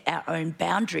set our own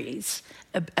boundaries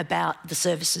about the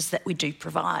services that we do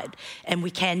provide, and we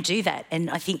can do that. And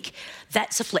I think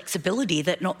that's a flexibility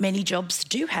that not many jobs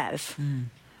do have.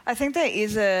 I think there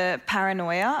is a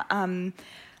paranoia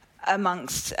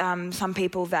amongst some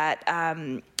people that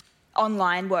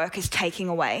online work is taking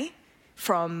away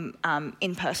from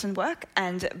in-person work,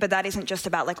 but that isn't just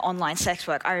about like online sex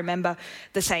work. I remember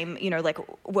the same, you know, like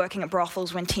working at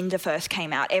brothels when Tinder first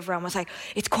came out. Everyone was like,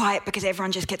 it's quiet because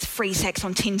everyone just gets free sex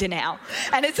on Tinder now,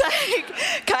 and it's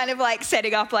like kind of like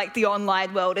setting up like the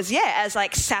online world as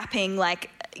like sapping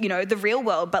like, you know, the real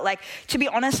world. But like, to be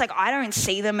honest, like I don't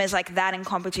see them as like that in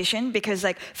competition, because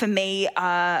like for me,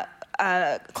 a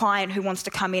client who wants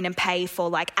to come in and pay for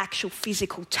like actual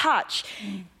physical touch,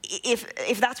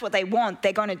 if that's what they want,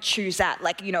 they're going to choose that.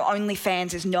 Like, you know,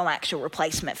 OnlyFans is no actual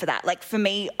replacement for that. Like for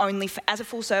me, as a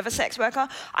full service sex worker,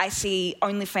 I see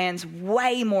OnlyFans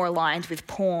way more aligned with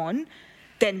porn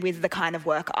than with the kind of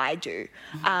work I do.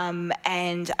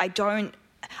 And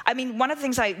I mean, one of the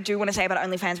things I do want to say about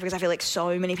OnlyFans, because I feel like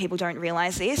so many people don't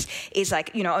realise this, is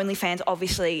like, you know, OnlyFans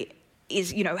obviously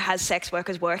is, you know, has sex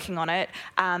workers working on it,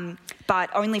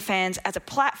 but OnlyFans as a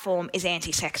platform is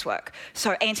anti-sex work,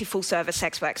 so anti-full service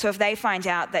sex work. So if they find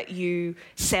out that you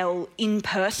sell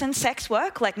in-person sex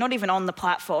work, like not even on the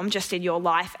platform, just in your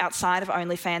life outside of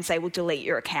OnlyFans, they will delete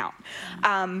your account.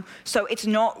 So it's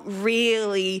not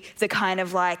really the kind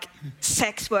of like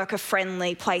sex worker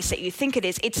friendly place that you think it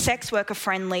is. It's sex worker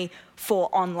friendly for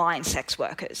online sex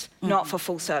workers, not for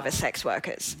full service sex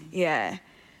workers. Yeah.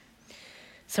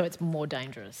 So it's more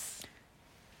dangerous?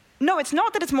 No, it's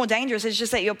not that it's more dangerous. It's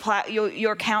just that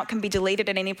your account can be deleted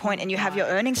at any point and you have your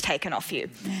earnings taken off you.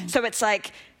 So it's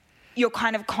like you're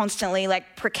kind of constantly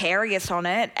like precarious on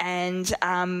it, and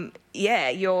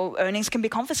your earnings can be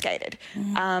confiscated.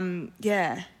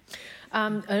 A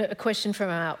question from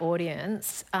our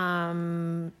audience.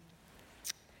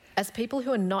 As people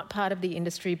who are not part of the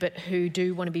industry but who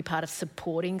do want to be part of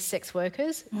supporting sex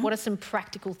workers, what are some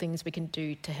practical things we can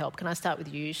do to help? Can I start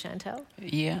with you, Chantel?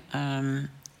 Yeah,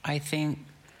 I think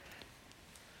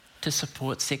to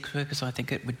support sex workers, I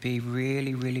think it would be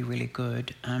really, really, really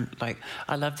good. Like,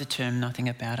 I love the term "nothing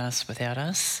about us without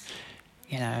us,"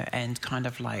 you know, and kind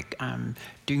of like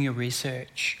doing your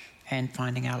research and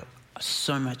finding out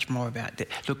so much more about that.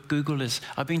 Look,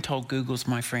 I've been told Google's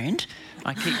my friend.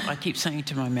 I keep saying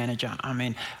to my manager, I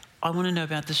mean, I want to know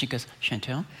about this. She goes,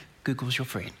 Chantel, Google's your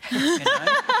friend. You know?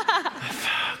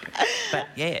 But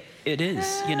yeah, it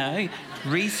is, you know.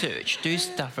 Research, do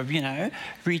stuff of, you know,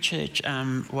 research,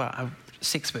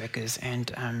 sex workers,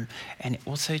 and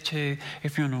also to,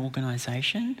 if you're an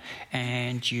organisation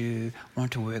and you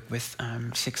want to work with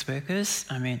sex workers,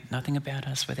 I mean, nothing about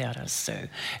us without us. So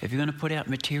if you're going to put out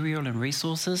material and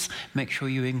resources, make sure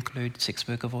you include sex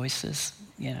worker voices,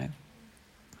 you know.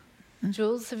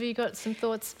 Jules, have you got some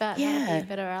thoughts about how to be a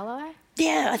better ally?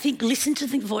 I think listen to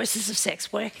the voices of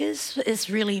sex workers is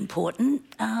really important.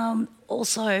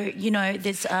 Also,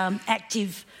 there's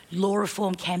active law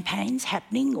reform campaigns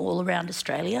happening all around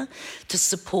Australia to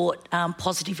support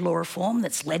positive law reform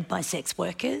that's led by sex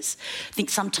workers. I think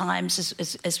sometimes,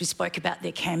 as we spoke about,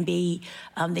 there can be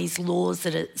these laws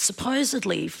that are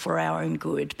supposedly for our own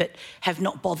good but have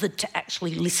not bothered to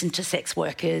actually listen to sex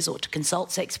workers or to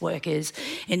consult sex workers,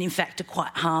 and in fact are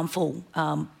quite harmful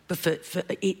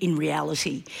in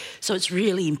reality. So it's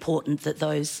really important that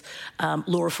those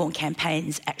law reform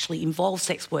campaigns actually involve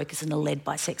sex workers and are led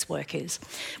by sex workers.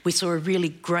 We saw a really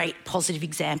great positive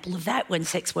example of that when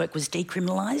sex work was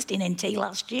decriminalised in NT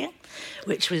last year,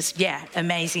 which was,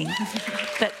 amazing.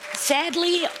 But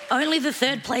sadly, only the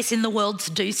third place in the world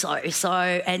to do so.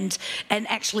 And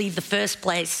actually the first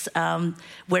place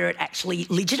where it actually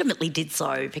legitimately did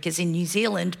so, because in New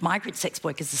Zealand, migrant sex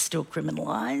workers are still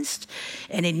criminalised,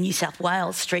 and in New South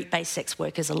Wales, street-based sex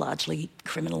workers are largely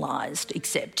criminalised,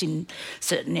 except in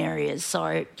certain areas.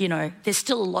 So, there's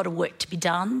still a lot of work to be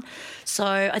done. So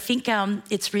I think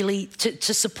it's really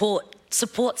to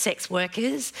support sex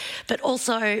workers, but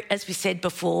also, as we said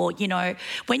before,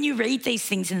 when you read these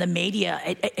things in the media,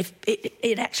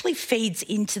 it actually feeds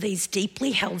into these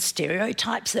deeply held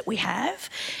stereotypes that we have,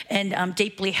 and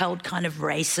deeply held kind of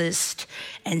racist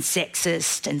and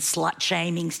sexist and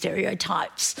slut-shaming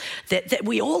stereotypes that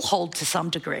we all hold to some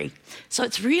degree. So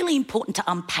it's really important to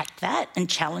unpack that and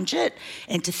challenge it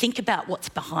and to think about what's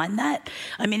behind that.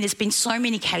 I mean, there's been so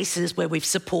many cases where we've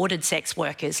supported sex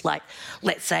workers, like,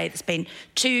 let's say there's been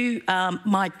two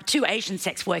Asian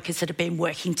sex workers that have been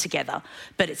working together,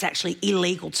 but it's actually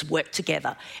illegal to work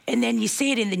together. And then you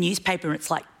see it in the newspaper and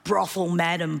it's like, brothel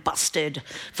madam busted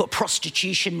for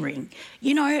prostitution ring,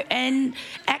 and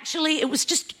actually it was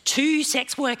just two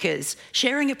sex workers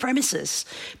sharing a premises.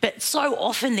 But so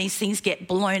often these things get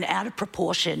blown out of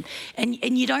proportion and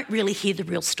you don't really hear the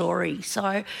real story.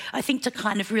 So I think to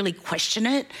kind of really question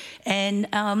it and,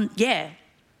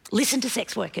 listen to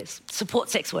sex workers, support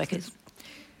sex workers.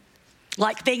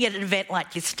 Like being at an event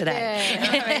like this today.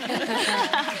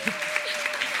 Yeah.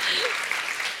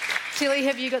 Tilly,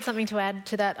 have you got something to add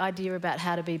to that idea about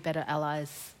how to be better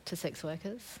allies to sex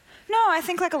workers? No, I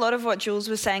think a lot of what Jules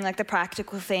was saying, the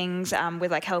practical things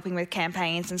with helping with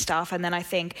campaigns and stuff, and then I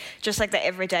think just the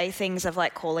everyday things of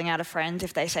calling out a friend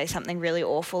if they say something really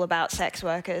awful about sex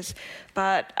workers.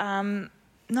 But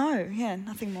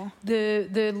nothing more.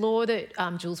 The law that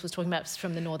Jules was talking about is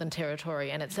from the Northern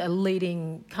Territory, and it's a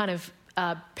leading kind of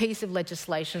piece of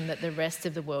legislation that the rest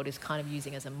of the world is kind of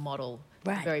using as a model.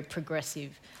 Right. Very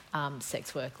progressive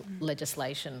sex work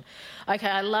legislation. Okay,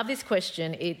 I love this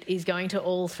question. It is going to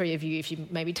all three of you, if you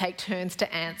maybe take turns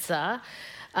to answer.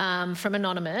 From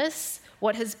Anonymous,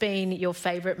 what has been your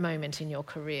favourite moment in your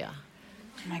career?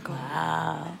 Oh my God.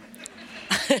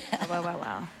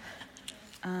 Wow.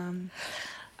 Wow.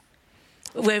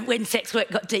 When sex work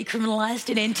got decriminalised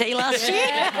in NT last year.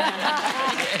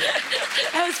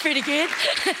 That was pretty good.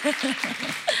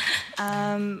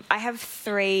 I have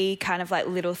three kind of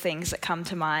little things that come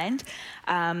to mind.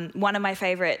 One of my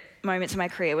favourite moments in my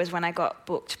career was when I got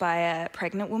booked by a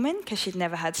pregnant woman because she'd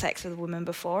never had sex with a woman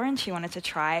before and she wanted to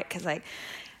try it because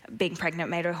being pregnant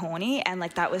made her horny, and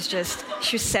that was just,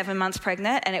 she was 7 months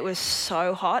pregnant and it was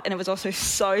so hot, and it was also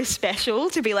so special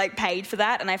to be paid for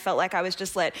that, and I felt like I was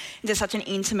just let into such an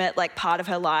intimate part of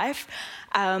her life.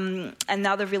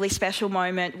 Another really special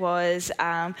moment was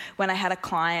when I had a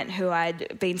client who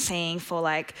I'd been seeing for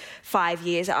 5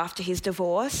 years after his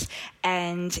divorce,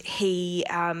 and he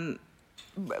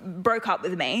broke up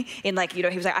with me in he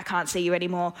was I can't see you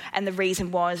anymore, and the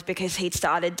reason was because he'd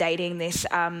started dating this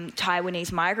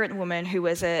Taiwanese migrant woman who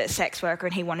was a sex worker,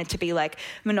 and he wanted to be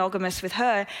monogamous with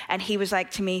her, and he was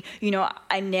to me,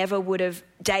 I never would have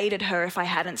dated her if I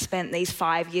hadn't spent these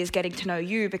 5 years getting to know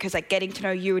you, because getting to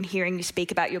know you and hearing you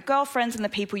speak about your girlfriends and the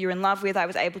people you're in love with, I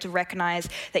was able to recognise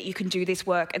that you can do this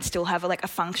work and still have a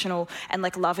functional and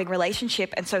loving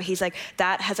relationship. And so he's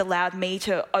that has allowed me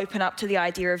to open up to the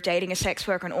idea of dating a sex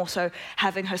worker and also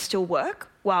having her still work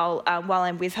while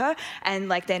I'm with her,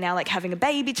 and they're now having a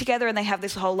baby together and they have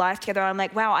this whole life together. I'm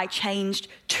wow, I changed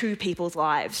two people's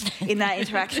lives in that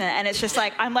interaction, and it's just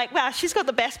I'm wow, she's got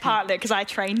the best partner because I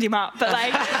trained him up. But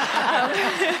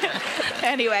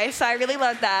anyway, so I really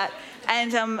loved that.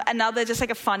 And another just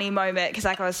a funny moment, because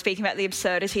I was speaking about the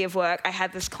absurdity of work. I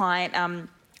had this client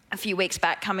a few weeks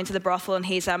back come into the brothel, and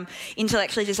he's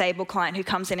intellectually disabled client who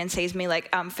comes in and sees me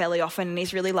fairly often, and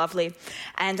he's really lovely.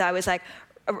 And I was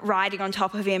riding on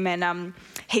top of him, and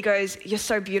he goes, "You're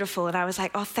so beautiful," and I was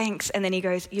 "Oh, thanks." And then he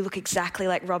goes, "You look exactly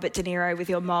like Robert De Niro with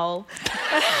your mole."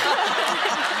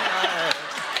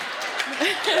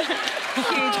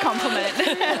 Huge compliment.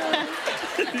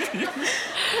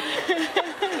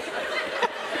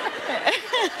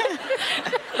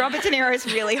 Robert De Niro is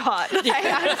really hot.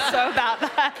 I'm so about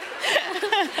that.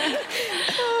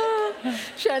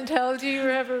 Chantal, do you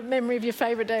have a memory of your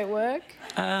favourite day at work?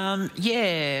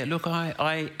 Yeah, look,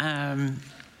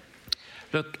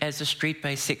 look, as a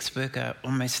street-based sex worker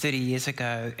almost 30 years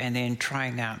ago, and then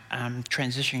trying out,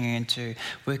 transitioning into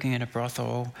working in a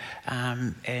brothel,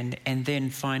 and then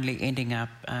finally ending up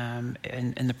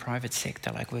in the private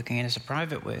sector, like working as a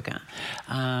private worker,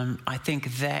 I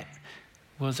think that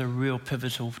was a real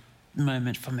pivotal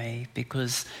moment for me,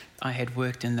 because I had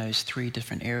worked in those 3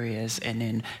 different areas and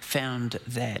then found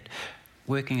that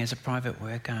working as a private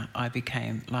worker, I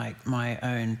became like my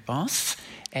own boss,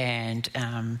 and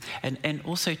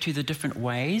also to the different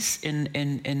ways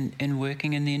in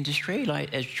working in the industry,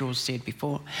 like as George said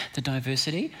before, the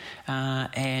diversity,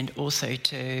 and also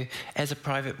to, as a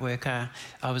private worker,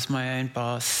 I was my own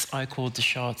boss. I called the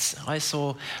shots. I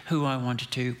saw who I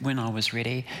wanted to when I was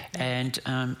ready, and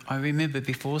I remember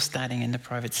before starting in the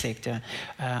private sector,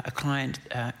 a client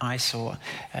I saw,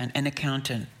 an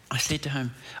accountant. I said to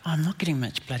him, I'm not getting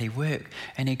much bloody work.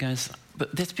 And he goes,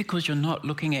 but that's because you're not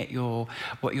looking at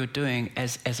what you're doing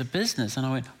as a business. And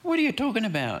I went, what are you talking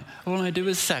about? All I do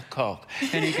is suck cock.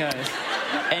 And he goes,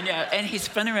 and he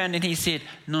spun around and he said,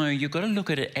 no, you've got to look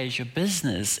at it as your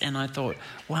business. And I thought,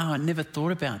 wow, I never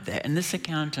thought about that. And this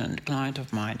accountant, client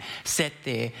of mine, sat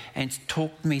there and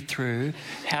talked me through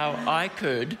how I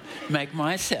could make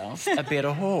myself a better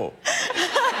whore.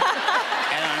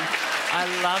 I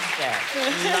love that.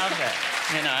 Love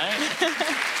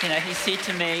it. He said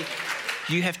to me,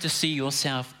 you have to see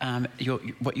yourself,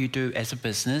 what you do as a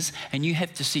business, and you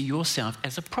have to see yourself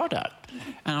as a product.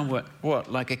 And I went, what,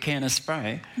 like a can of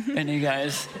spray? And he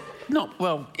goes,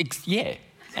 yeah.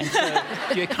 And so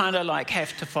you kind of like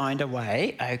have to find a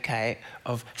way, okay,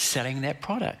 of selling that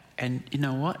product. And you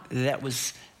know what? That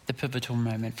was the pivotal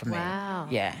moment for me. Wow.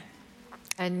 Yeah.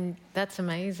 And that's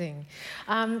amazing.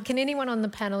 Can anyone on the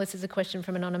panel, this is a question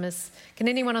from Anonymous, can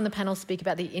anyone on the panel speak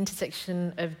about the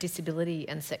intersection of disability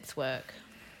and sex work?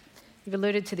 You've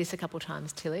alluded to this a couple of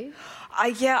times, Tilly.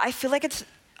 Yeah, I feel like it's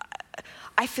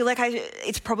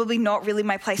probably not really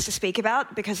my place to speak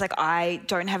about, because I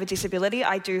don't have a disability.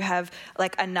 I do have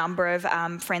a number of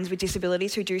friends with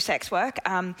disabilities who do sex work,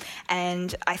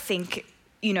 and I think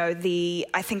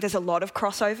I think there's a lot of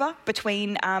crossover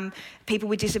between people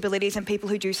with disabilities and people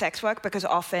who do sex work, because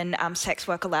often sex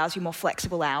work allows you more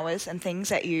flexible hours and things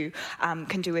that you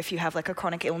can do if you have a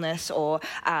chronic illness or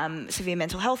severe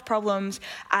mental health problems.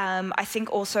 I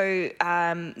think also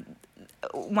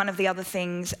one of the other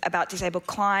things about disabled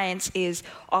clients is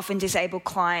often disabled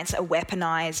clients are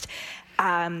weaponised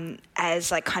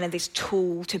as kind of this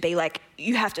tool to be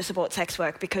you have to support sex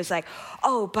work because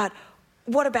but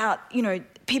what about,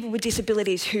 people with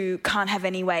disabilities who can't have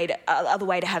any other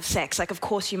way to have sex? Of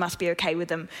course you must be okay with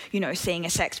them, seeing a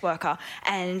sex worker.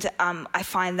 And I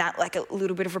find that a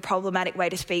little bit of a problematic way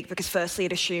to speak, because firstly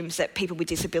it assumes that people with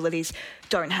disabilities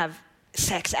don't have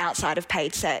sex outside of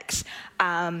paid sex.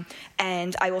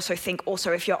 And I also think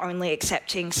if you're only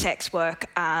accepting sex work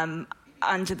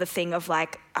under the thing of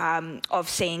of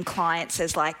seeing clients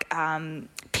as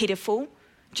pitiful,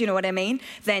 do you know what I mean?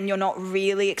 Then you're not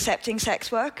really accepting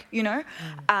sex work,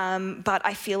 But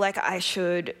I feel like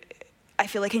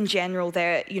in general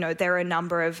there are a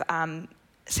number of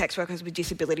sex workers with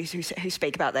disabilities who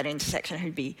speak about that intersection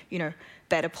who'd be,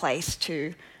 better placed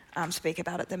to speak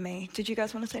about it than me. Did you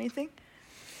guys want to say anything?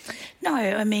 No,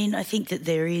 I mean, I think that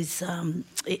there is,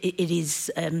 it is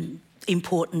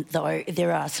important, though.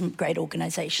 There are some great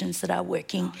organisations that are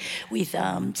working with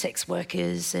sex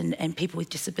workers and people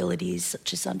with disabilities,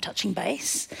 such as Touching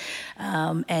Base,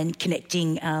 and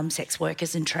connecting sex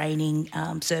workers and training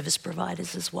service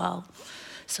providers as well.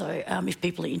 So if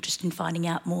people are interested in finding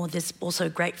out more, there's also a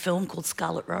great film called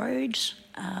Scarlet Road,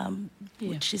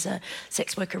 which is a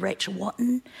sex worker, Rachel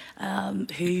Watton,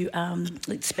 who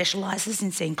specialises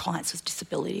in seeing clients with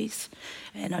disabilities.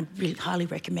 And I'd really highly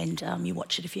recommend you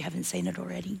watch it if you haven't seen it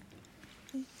already.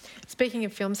 Speaking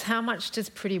of films, how much does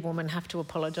Pretty Woman have to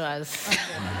apologise?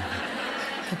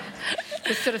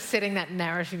 Just sort of setting that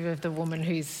narrative of the woman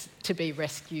who's to be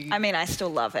rescued. I mean, I still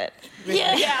love it.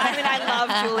 Yeah. I mean, I love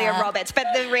Julia Roberts, but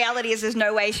the reality is there's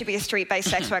no way she'd be a street-based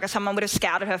sex worker. Someone would have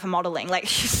scouted her for modelling.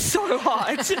 She's so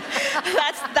hot.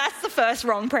 That's the first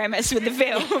wrong premise with the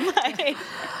film.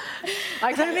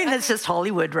 I mean, that's just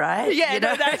Hollywood, right? Yeah,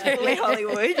 that's really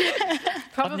Hollywood.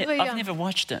 Probably. I've never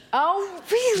watched it. Oh,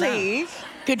 really? No.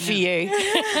 Good for you.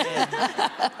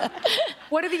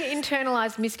 What are the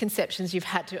internalised misconceptions you've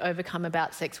had to overcome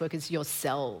about sex workers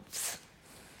yourselves?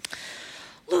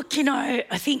 Look,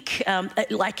 I think, I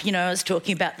was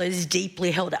talking about those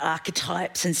deeply held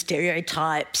archetypes and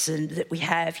stereotypes and that we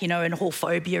have, and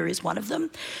whorephobia is one of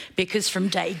them, because from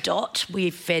day dot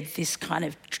we've fed this kind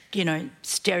of,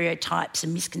 stereotypes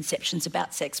and misconceptions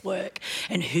about sex work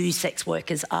and who sex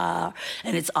workers are,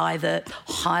 and it's either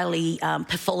highly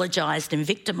pathologised and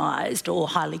victimised or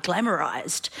highly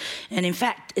glamorised, and in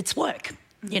fact it's work.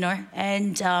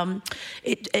 And I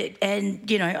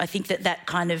think that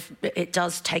kind of, it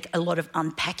does take a lot of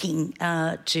unpacking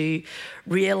to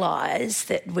realise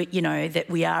that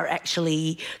we are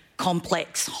actually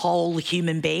complex, whole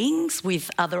human beings with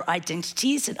other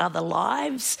identities and other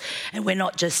lives, and we're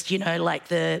not just, like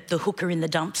the hooker in the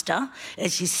dumpster,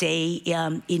 as you see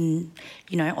on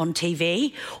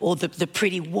TV, or the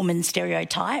pretty woman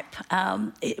stereotype.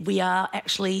 We are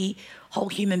actually whole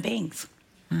human beings.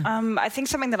 I think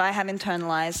something that I had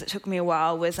internalised that took me a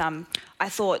while was I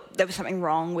thought there was something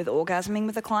wrong with orgasming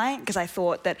with a client, because I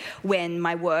thought that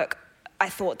my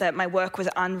work was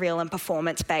unreal and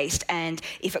performance-based, and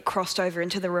if it crossed over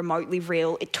into the remotely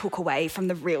real, it took away from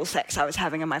the real sex I was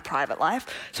having in my private life.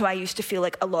 So I used to feel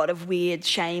like a lot of weird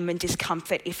shame and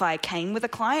discomfort if I came with a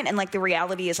client, and the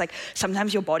reality is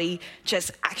sometimes your body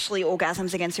just actually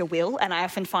orgasms against your will, and I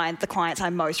often find the clients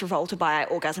I'm most revolted by I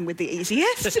orgasm with the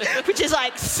easiest, which is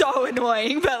so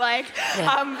annoying, but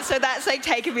so that's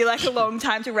taken me a long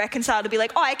time to reconcile, to be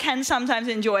I can sometimes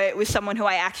enjoy it with someone who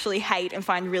I actually hate and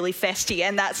find really festive,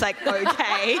 and that's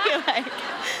okay.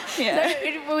 So,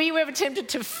 were you ever tempted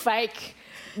to fake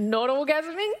not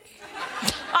orgasming?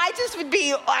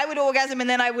 I would orgasm, and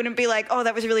then I wouldn't be oh,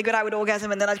 that was really good. I would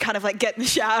orgasm, and then I'd kind of get in the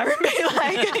shower and be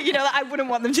I wouldn't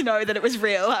want them to know that it was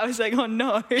real. I was oh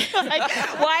no,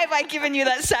 why have I given you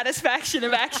that satisfaction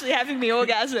of actually having me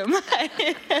orgasm?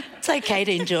 It's okay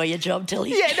to enjoy your job, Tilly.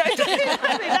 Yeah, no,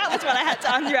 that was what I had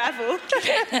to unravel.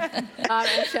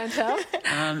 Chantal?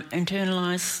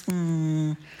 Internalised.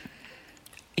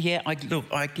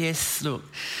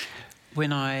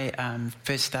 When I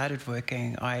first started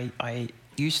working, I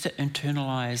used to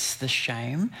internalise the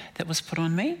shame that was put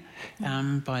on me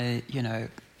by,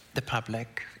 the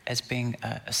public as being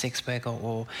a sex worker,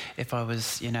 or if I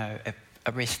was,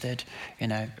 arrested,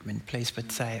 when police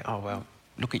would say, oh, well,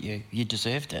 look at you, you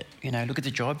deserved it, look at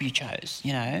the job you chose,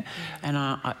 and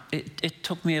it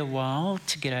took me a while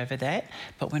to get over that,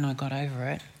 but when I got over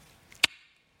it,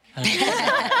 On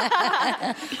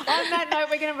that note,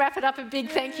 we're going to wrap it up. A big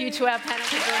thank you to our panel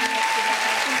for joining us today.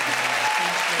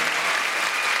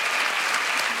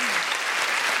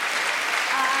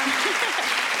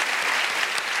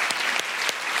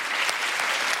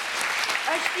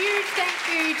 A huge thank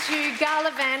you to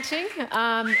Gala Vanting,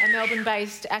 a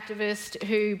Melbourne-based activist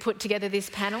who put together this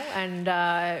panel and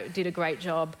did a great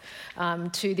job,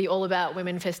 to the All About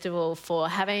Women Festival for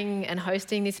having and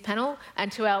hosting this panel, and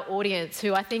to our audience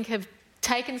who I think have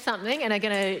taken something and are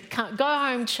going to go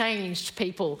home changed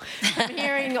people from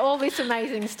hearing all this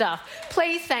amazing stuff.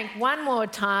 Please thank one more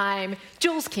time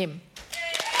Jules Kim.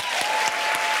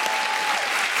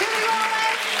 Tilly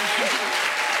Wallace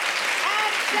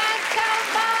and Chantal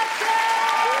Martin.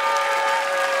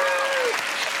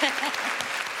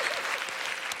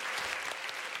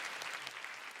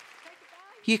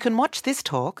 You can watch this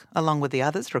talk, along with the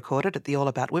others recorded at the All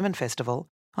About Women Festival,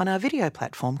 on our video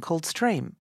platform called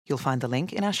Stream. You'll find the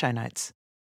link in our show notes.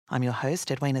 I'm your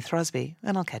host, Edwina Throsby,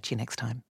 and I'll catch you next time.